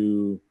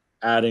to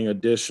adding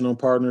additional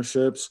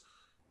partnerships,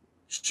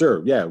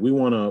 sure, yeah, we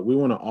want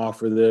to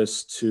offer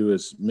this to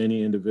as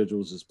many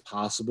individuals as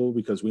possible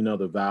because we know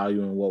the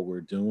value in what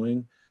we're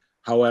doing.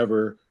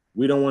 However,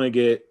 we don't want to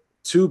get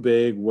too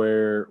big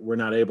where we're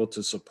not able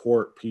to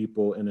support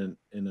people in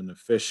an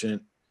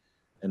efficient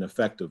and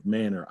effective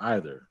manner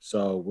either.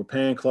 So we're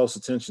paying close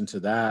attention to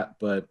that,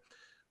 but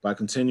by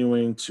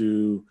continuing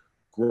to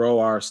grow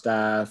our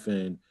staff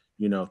and,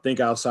 think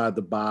outside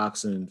the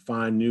box and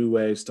find new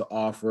ways to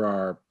offer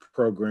our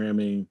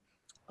programming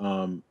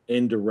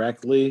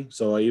indirectly.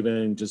 So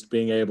even just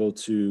being able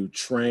to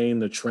train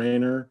the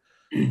trainer,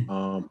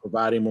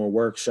 providing more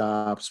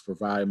workshops,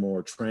 provide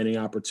more training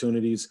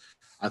opportunities.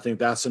 I think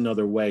that's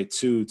another way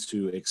too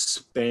to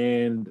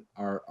expand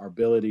our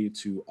ability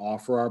to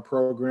offer our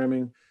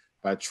programming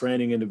by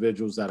training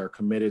individuals that are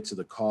committed to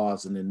the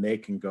cause, and then they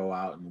can go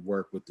out and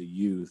work with the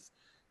youth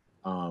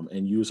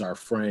and use our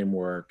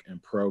framework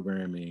and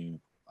programming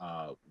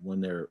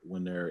when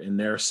they're in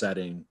their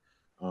setting.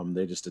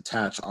 They just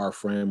attach our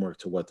framework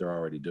to what they're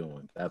already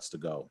doing. That's the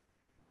goal.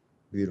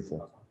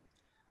 Beautiful.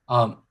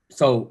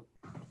 So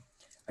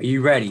are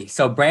you ready?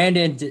 So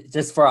Brandon,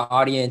 just for our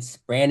audience,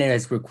 Brandon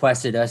has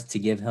requested us to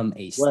give him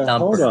a stumper.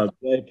 Hold up,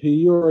 JP.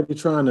 You already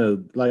trying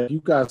to, you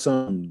got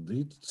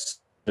something,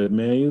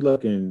 man, you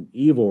looking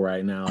evil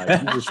right now.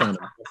 Like, you just trying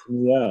to mess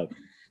me up.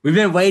 We've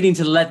been waiting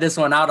to let this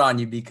one out on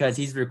you because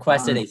he's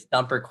requested a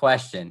stumper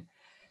question.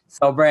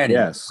 So Brandon,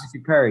 yes,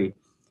 Mr. Currie.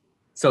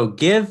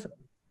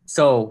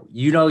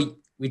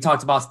 We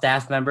talked about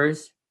staff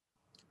members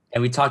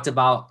and we talked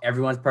about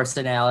everyone's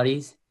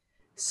personalities.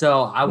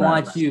 So I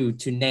want you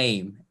to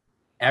name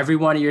every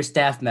one of your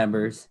staff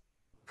members,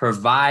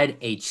 provide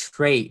a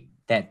trait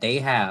that they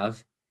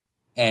have,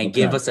 and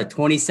give us a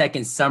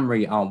 20-second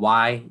summary on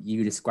why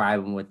you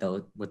describe them with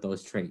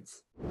those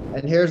traits.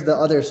 And here's the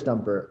other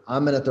stumper.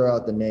 I'm gonna throw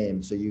out the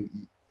name,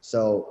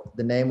 so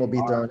the name will be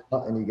thrown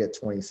out, and you get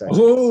 20 seconds.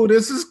 Oh,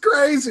 this is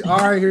crazy! All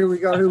right, here we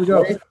go. I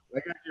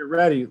gotta get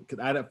ready because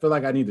I feel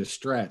like I need to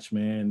stretch,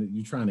 man.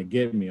 You trying to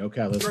get me?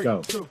 Okay, let's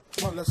go. 3,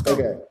 2, 1, let's go.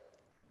 Okay,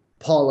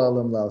 Paula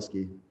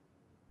Limlowski.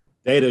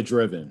 Data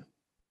driven.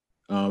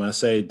 I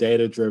say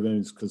data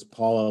driven because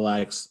Paula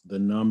likes the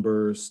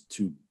numbers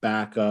to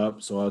back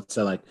up. So I'd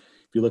say, if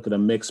you look at a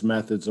mixed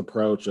methods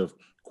approach of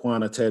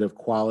quantitative,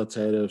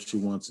 qualitative, she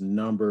wants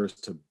numbers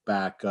to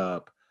back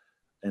up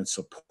and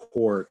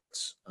support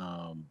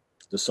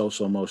the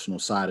social emotional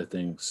side of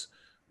things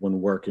when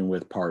working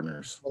with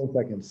partners. 20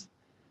 seconds.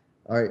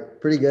 All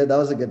right, pretty good. That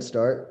was a good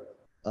start.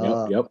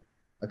 Yep.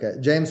 Okay,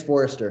 James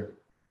Forrester.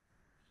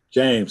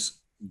 James,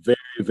 very,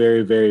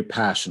 very, very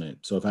passionate.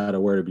 So if I had a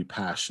word to be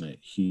passionate,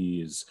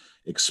 he is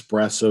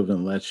expressive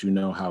and lets you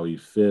know how he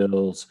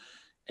feels.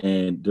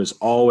 And there's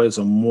always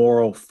a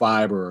moral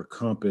fiber or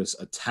compass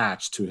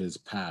attached to his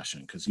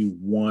passion because he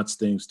wants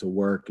things to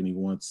work and he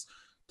wants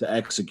to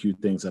execute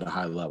things at a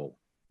high level.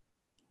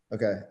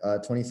 Okay,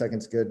 20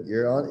 seconds, good.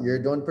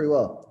 You're doing pretty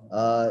well.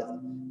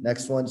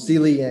 Next one,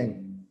 Zili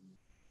Yang.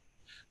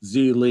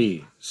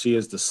 Zili, she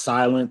is the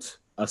silent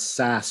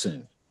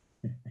assassin,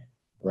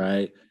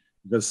 right?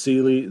 Because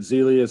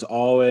Zili is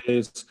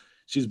always,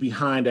 she's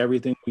behind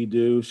everything we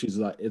do. She's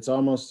like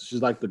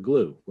the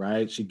glue,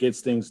 right? She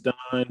gets things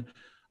done.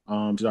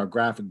 She's our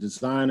graphic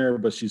designer,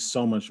 but she's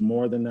so much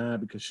more than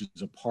that because she's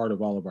a part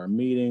of all of our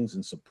meetings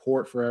and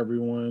support for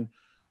everyone.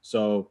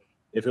 So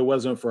if it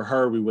wasn't for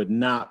her, we would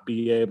not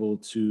be able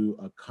to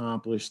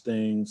accomplish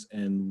things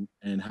and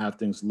have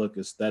things look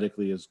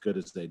aesthetically as good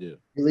as they do.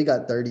 Zili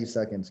got 30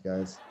 seconds,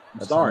 guys.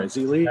 I'm sorry,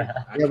 Zili.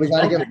 Yeah, we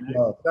gotta give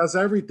it. That's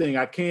everything.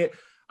 I can't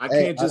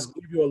just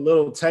give you a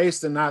little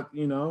taste and not,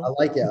 I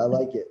like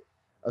it.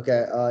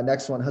 Okay,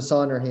 next one,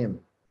 Hassan Rahim.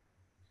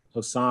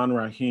 Hassan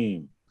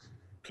Rahim,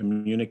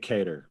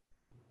 communicator,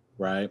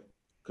 right?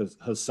 Because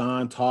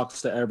Hassan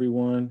talks to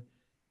everyone.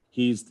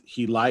 He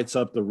lights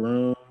up the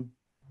room.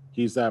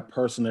 He's that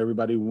person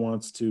everybody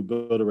wants to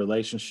build a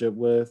relationship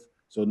with.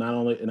 So not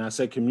only, and I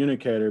say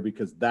communicator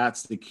because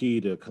that's the key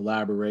to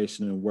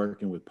collaboration and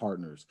working with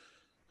partners.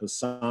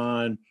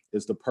 Hassan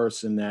is the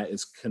person that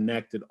is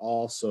connected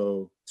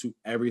also to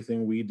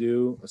everything we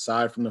do.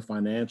 Aside from the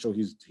financial,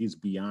 he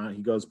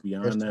goes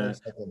beyond that.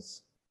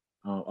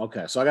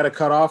 Okay, so I got to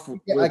cut off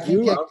with you. I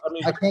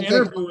can't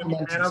interviewing me,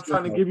 man. I'm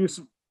trying to give you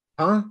some,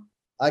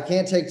 I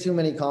can't take too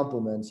many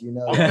compliments,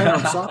 Okay,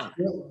 I'm sorry.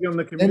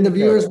 And the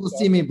viewers will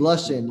see me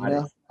blushing, I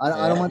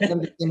don't want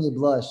them to see me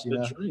blush,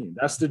 Dream.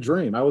 That's the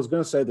dream. I was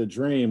going to say the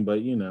dream, but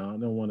I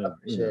don't want to. I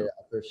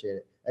appreciate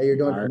it. Hey, you're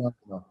doing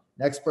phenomenal.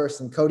 Next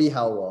person, Cody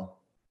Howell.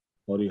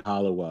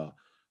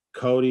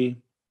 Cody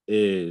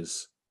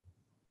is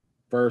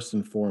first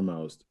and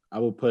foremost. I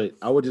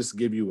would just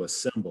give you a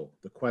symbol,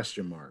 the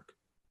question mark.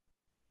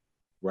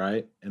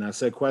 Right? And I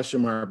say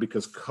question mark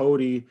because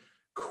Cody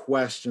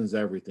questions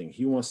everything.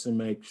 He wants to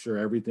make sure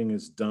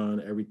everything's done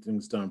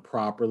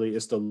properly.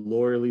 It's the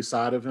lawyerly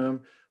side of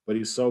him, but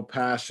he's so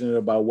passionate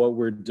about what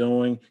we're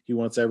doing. He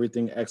wants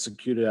everything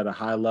executed at a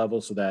high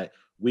level so that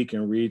we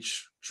can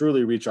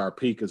truly reach our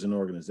peak as an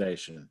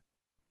organization.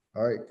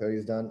 All right,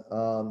 Cody's done.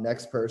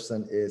 Next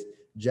person is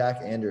Jack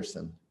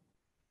Anderson.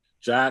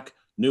 Jack,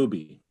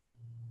 newbie,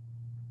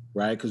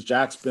 right? Because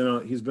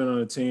he's been on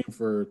a team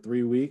for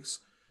 3 weeks,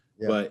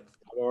 but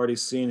I've already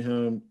seen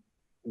him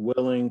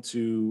willing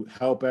to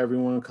help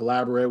everyone,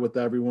 collaborate with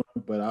everyone.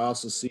 But I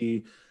also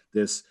see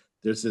there's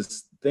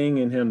this thing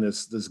in him,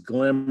 this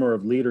glimmer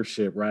of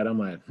leadership, right? I'm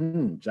like,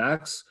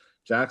 Jack's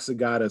Jack's a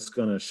guy that's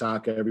going to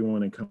shock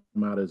everyone and come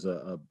out as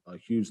a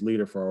huge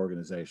leader for our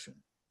organization.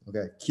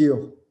 Okay.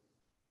 Q.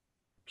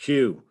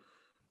 Q,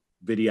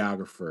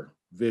 videographer,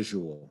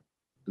 the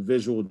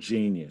visual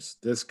genius.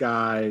 This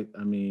guy,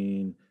 I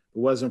mean, if it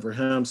wasn't for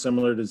him,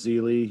 similar to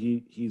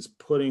Zeely, he's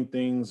putting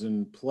things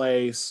in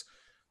place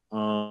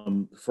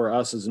for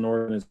us as an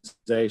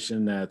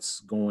organization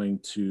that's going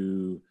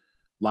to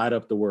light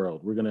up the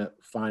world. We're going to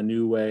find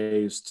new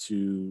ways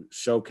to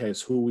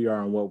showcase who we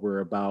are and what we're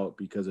about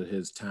because of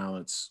his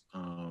talents.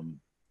 And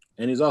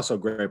he's also a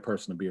great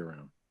person to be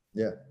around.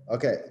 Yeah.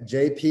 Okay.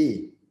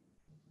 JP.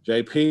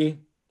 JP,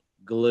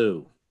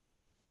 glue.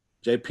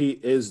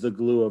 JP is the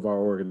glue of our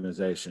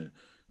organization.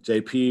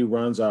 JP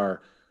runs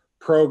our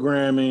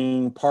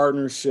programming,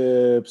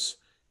 partnerships.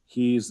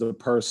 He's the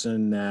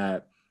person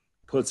that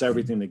puts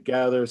everything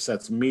together,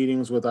 sets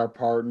meetings with our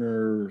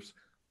partners,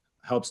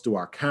 helps do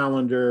our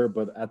calendar.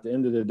 But at the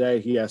end of the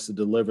day, he has to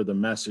deliver the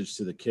message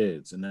to the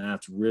kids. And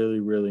that's really,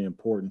 really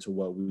important to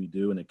what we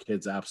do. And the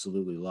kids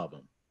absolutely love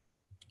him.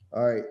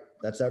 All right.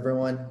 That's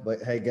everyone.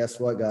 But hey, guess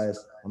what, guys?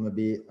 I'm gonna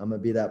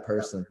be that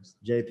person.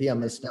 JP, I'm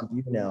gonna stump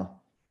you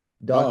now.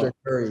 Dr.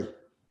 Currie.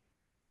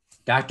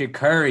 Dr.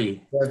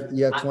 Currie.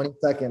 You have 20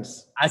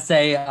 seconds. I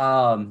say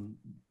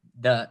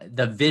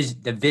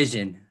the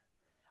vision,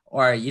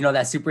 or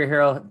that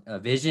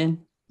superhero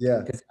Vision.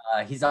 Yeah. Because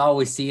he's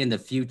always seeing the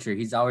future.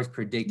 He's always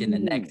predicting the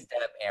next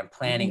step and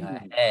planning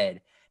ahead.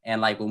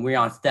 And like when we're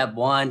on step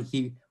 1,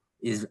 he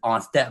is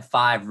on step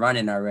 5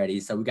 running already.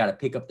 So we got to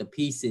pick up the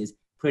pieces,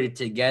 put it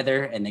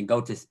together, and then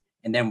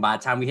and then by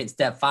the time we hit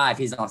step 5,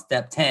 he's on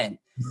step 10.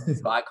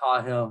 So I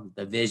call him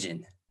the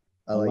Vision.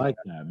 I like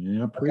that,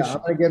 man. I appreciate it.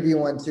 I'm going to give you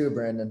one too,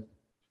 Brandon.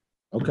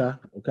 Okay.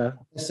 I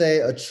say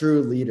a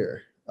true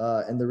leader.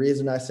 And the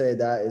reason I say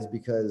that is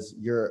because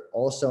you're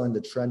also in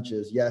the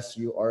trenches. Yes,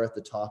 you are at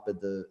the top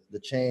of the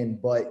chain,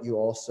 but you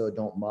also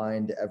don't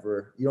mind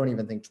ever. You don't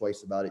even think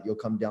twice about it. You'll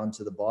come down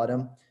to the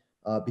bottom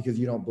because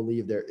you don't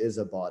believe there is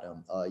a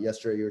bottom.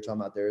 Yesterday, you were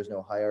talking about there is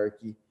no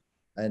hierarchy.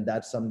 And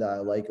that's something that I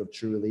like of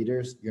true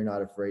leaders. You're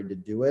not afraid to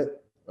do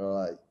it.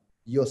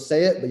 You'll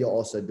say it, but you'll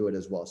also do it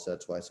as well. So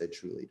that's why I say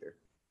true leader.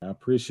 I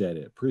appreciate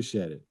it.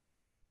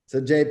 So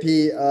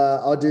JP,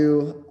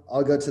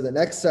 I'll go to the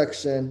next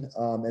section,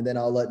 and then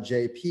I'll let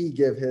JP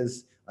give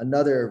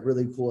another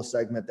really cool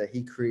segment that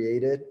he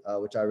created,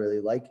 which I really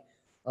like.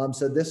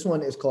 So this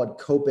one is called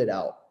Cope It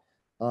Out.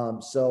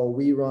 So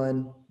we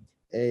run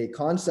a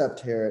concept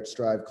here at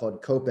Strive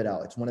called Cope It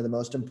Out. It's one of the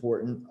most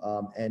important,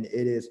 and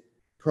it is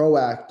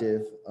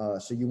proactive.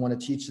 So you want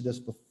to teach this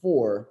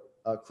before.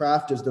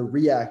 Craft is the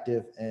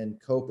reactive,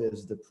 and Cope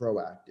is the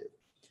proactive.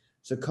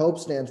 So COPE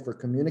stands for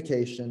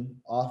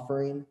communication,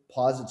 offering,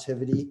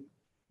 positivity,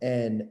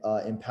 and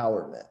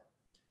empowerment.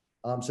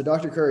 So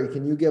Dr. Currie,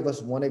 can you give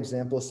us one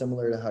example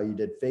similar to how you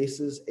did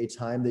FACES, a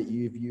time that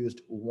you've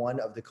used one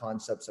of the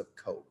concepts of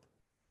COPE?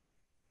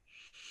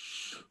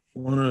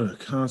 One of the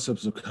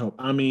concepts of COPE.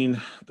 I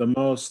mean, the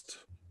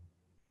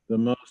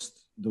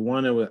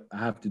one that I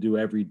have to do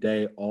every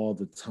day, all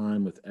the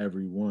time with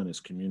everyone is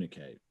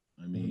communicate.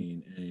 I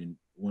mean, and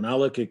when I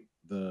look at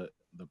the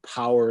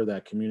power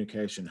that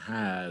communication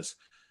has,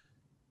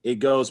 it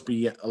goes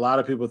beyond. A lot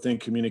of people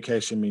think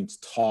communication means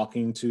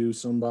talking to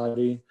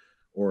somebody,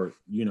 or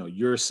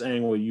you're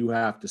saying what you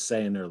have to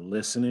say and they're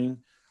listening.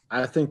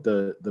 I think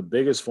the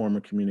biggest form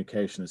of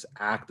communication is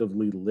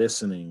actively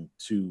listening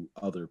to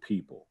other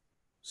people.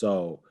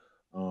 So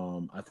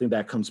I think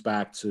that comes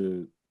back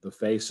to the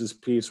FACES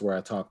piece where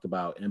I talked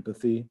about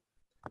empathy.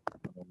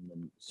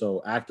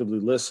 So actively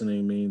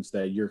listening means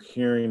that you're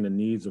hearing the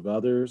needs of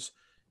others,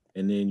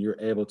 and then you're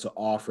able to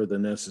offer the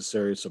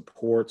necessary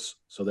supports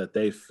so that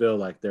they feel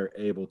like they're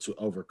able to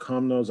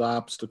overcome those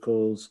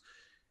obstacles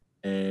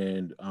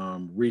and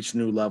reach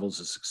new levels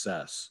of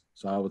success.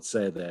 So I would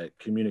say that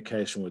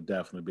communication would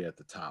definitely be at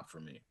the top for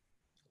me.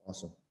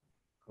 Awesome.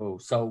 Cool.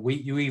 So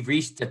we've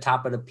reached the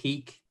top of the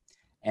peak.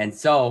 And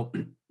so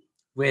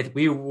we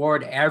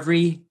reward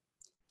every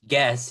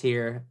guest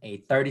here a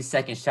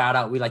 30-second shout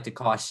out. We like to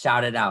call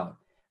shout it out.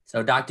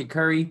 So Dr.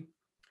 Currie,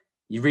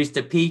 you reached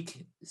the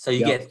peak. So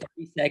you get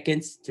 30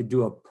 seconds to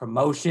do a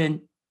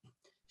promotion,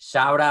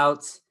 shout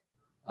outs,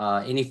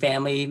 any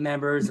family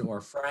members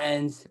or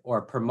friends,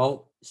 or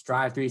promote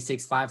Strive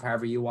 365,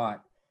 however you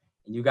want.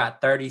 And you got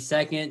 30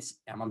 seconds,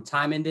 and I'm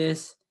timing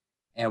this.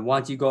 And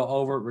once you go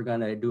over, we're going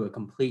to do a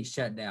complete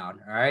shutdown.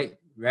 All right.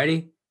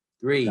 Ready?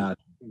 3,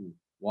 2,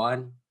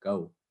 1,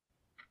 go.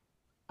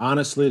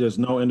 Honestly, there's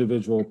no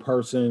individual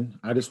person.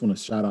 I just want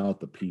to shout out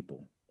the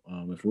people.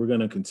 If we're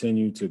going to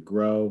continue to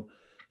grow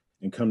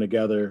and come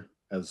together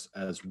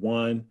as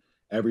one,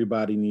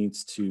 everybody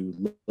needs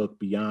to look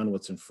beyond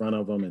what's in front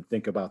of them and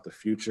think about the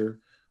future.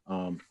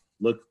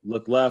 Look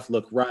left,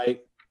 look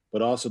right,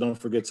 but also don't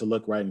forget to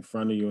look right in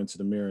front of you into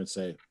the mirror and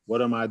say,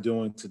 what am I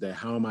doing today?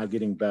 How am I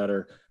getting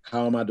better?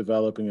 How am I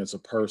developing as a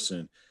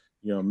person?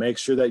 Make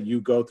sure that you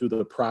go through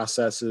the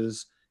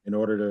processes in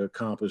order to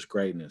accomplish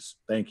greatness.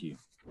 Thank you.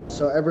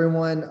 So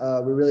everyone,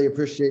 we really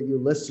appreciate you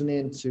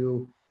listening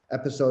to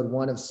episode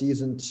 1 of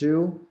season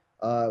 2.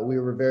 We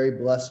were very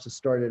blessed to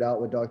start it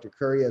out with Dr.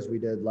 Currie, as we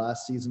did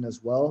last season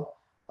as well.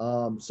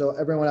 So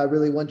everyone, I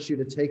really want you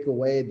to take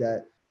away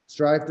that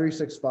Strive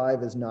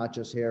 365 is not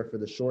just here for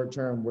the short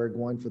term. We're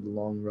going for the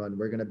long run.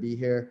 We're going to be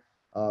here.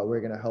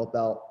 We're going to help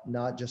out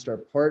not just our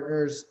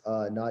partners,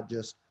 not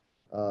just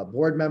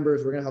board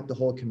members. We're going to help the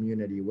whole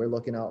community. We're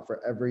looking out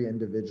for every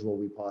individual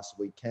we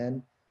possibly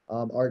can.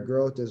 Our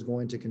growth is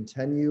going to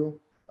continue,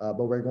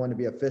 but we're going to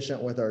be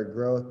efficient with our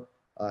growth.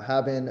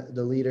 Having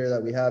the leader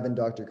that we have in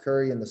Dr.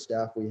 Currie and the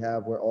staff we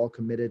have, we're all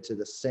committed to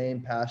the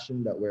same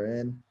passion that we're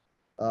in,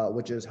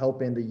 which is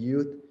helping the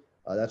youth.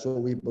 That's what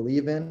we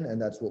believe in, and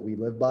that's what we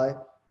live by.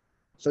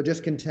 So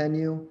just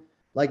continue,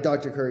 like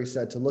Dr. Currie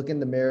said, to look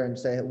in the mirror and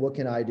say, what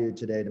can I do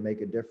today to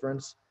make a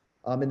difference?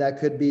 And that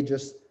could be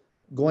just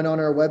going on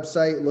our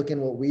website,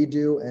 looking what we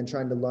do, and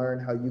trying to learn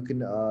how you can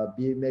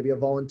be maybe a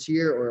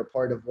volunteer or a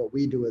part of what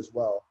we do as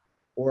well,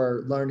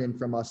 or learning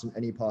from us in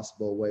any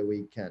possible way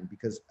we can.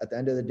 Because at the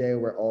end of the day,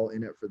 we're all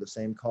in it for the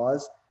same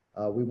cause.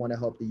 We want to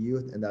help the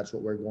youth, and that's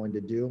what we're going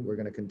to do. We're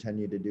going to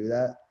continue to do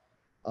that.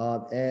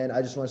 And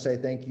I just want to say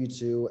thank you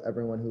to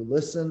everyone who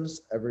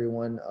listens,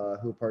 everyone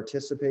who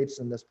participates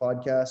in this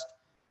podcast.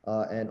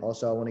 And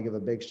also I want to give a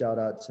big shout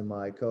out to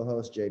my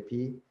co-host,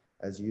 JP.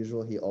 As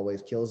usual, he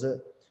always kills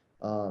it.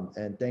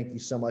 And thank you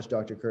so much,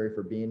 Dr. Currie,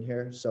 for being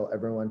here. So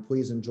everyone,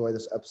 please enjoy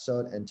this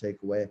episode and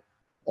take away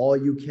all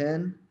you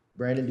can.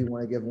 Brandon, do you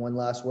want to give one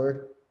last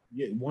word?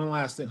 Yeah, one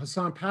last thing.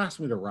 Hassan, pass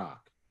me the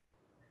rock.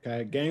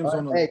 Okay, game's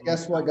on the. Hey,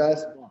 guess what,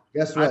 guys?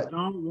 Guess what? I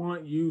don't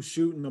want you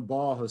shooting the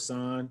ball,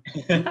 Hassan.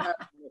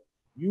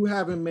 You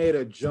haven't made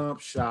a jump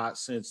shot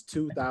since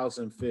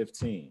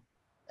 2015.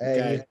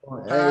 Okay,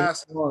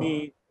 pass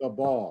me the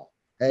ball.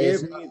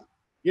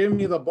 Give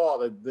me the ball.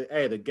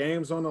 The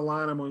game's on the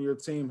line. I'm on your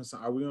team.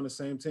 Hassan, are we on the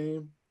same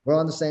team? We're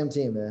on the same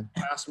team, man.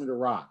 Pass me the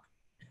rock.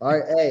 All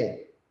right,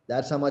 hey,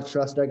 that's how much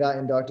trust I got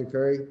in Dr.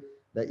 Currie,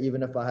 that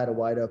even if I had a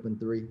wide open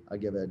three, I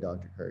give it to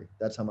Dr. Currie.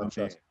 That's how much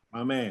trust.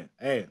 My man.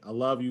 Hey, I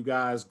love you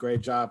guys.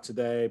 Great job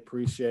today.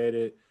 Appreciate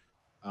it.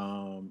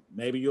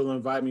 Maybe you'll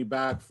invite me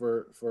back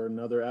for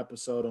another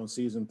episode on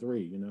season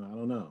 3. You know, I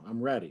don't know.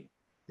 I'm ready.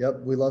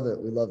 Yep, we love it.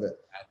 We love it.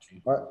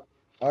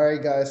 All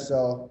right, guys.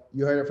 So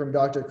you heard it from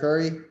Dr.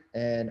 Currie,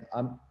 and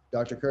I'm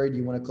Dr. Currie. Do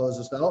you want to close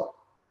this out?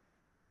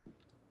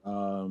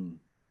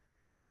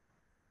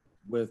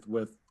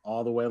 With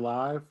all the way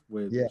live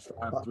with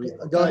Strive 3.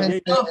 Go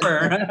ahead.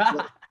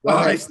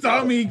 He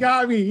stopped me. He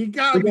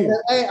got me.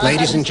 Hey,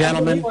 ladies and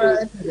gentlemen,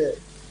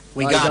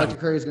 we got Dr. him.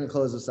 Currie's going to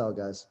close this out,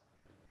 guys.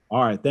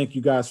 All right. Thank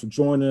you guys for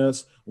joining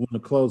us. I want to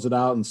close it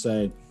out and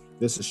say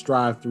this is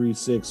Strive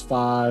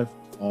 365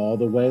 all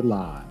the way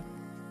live.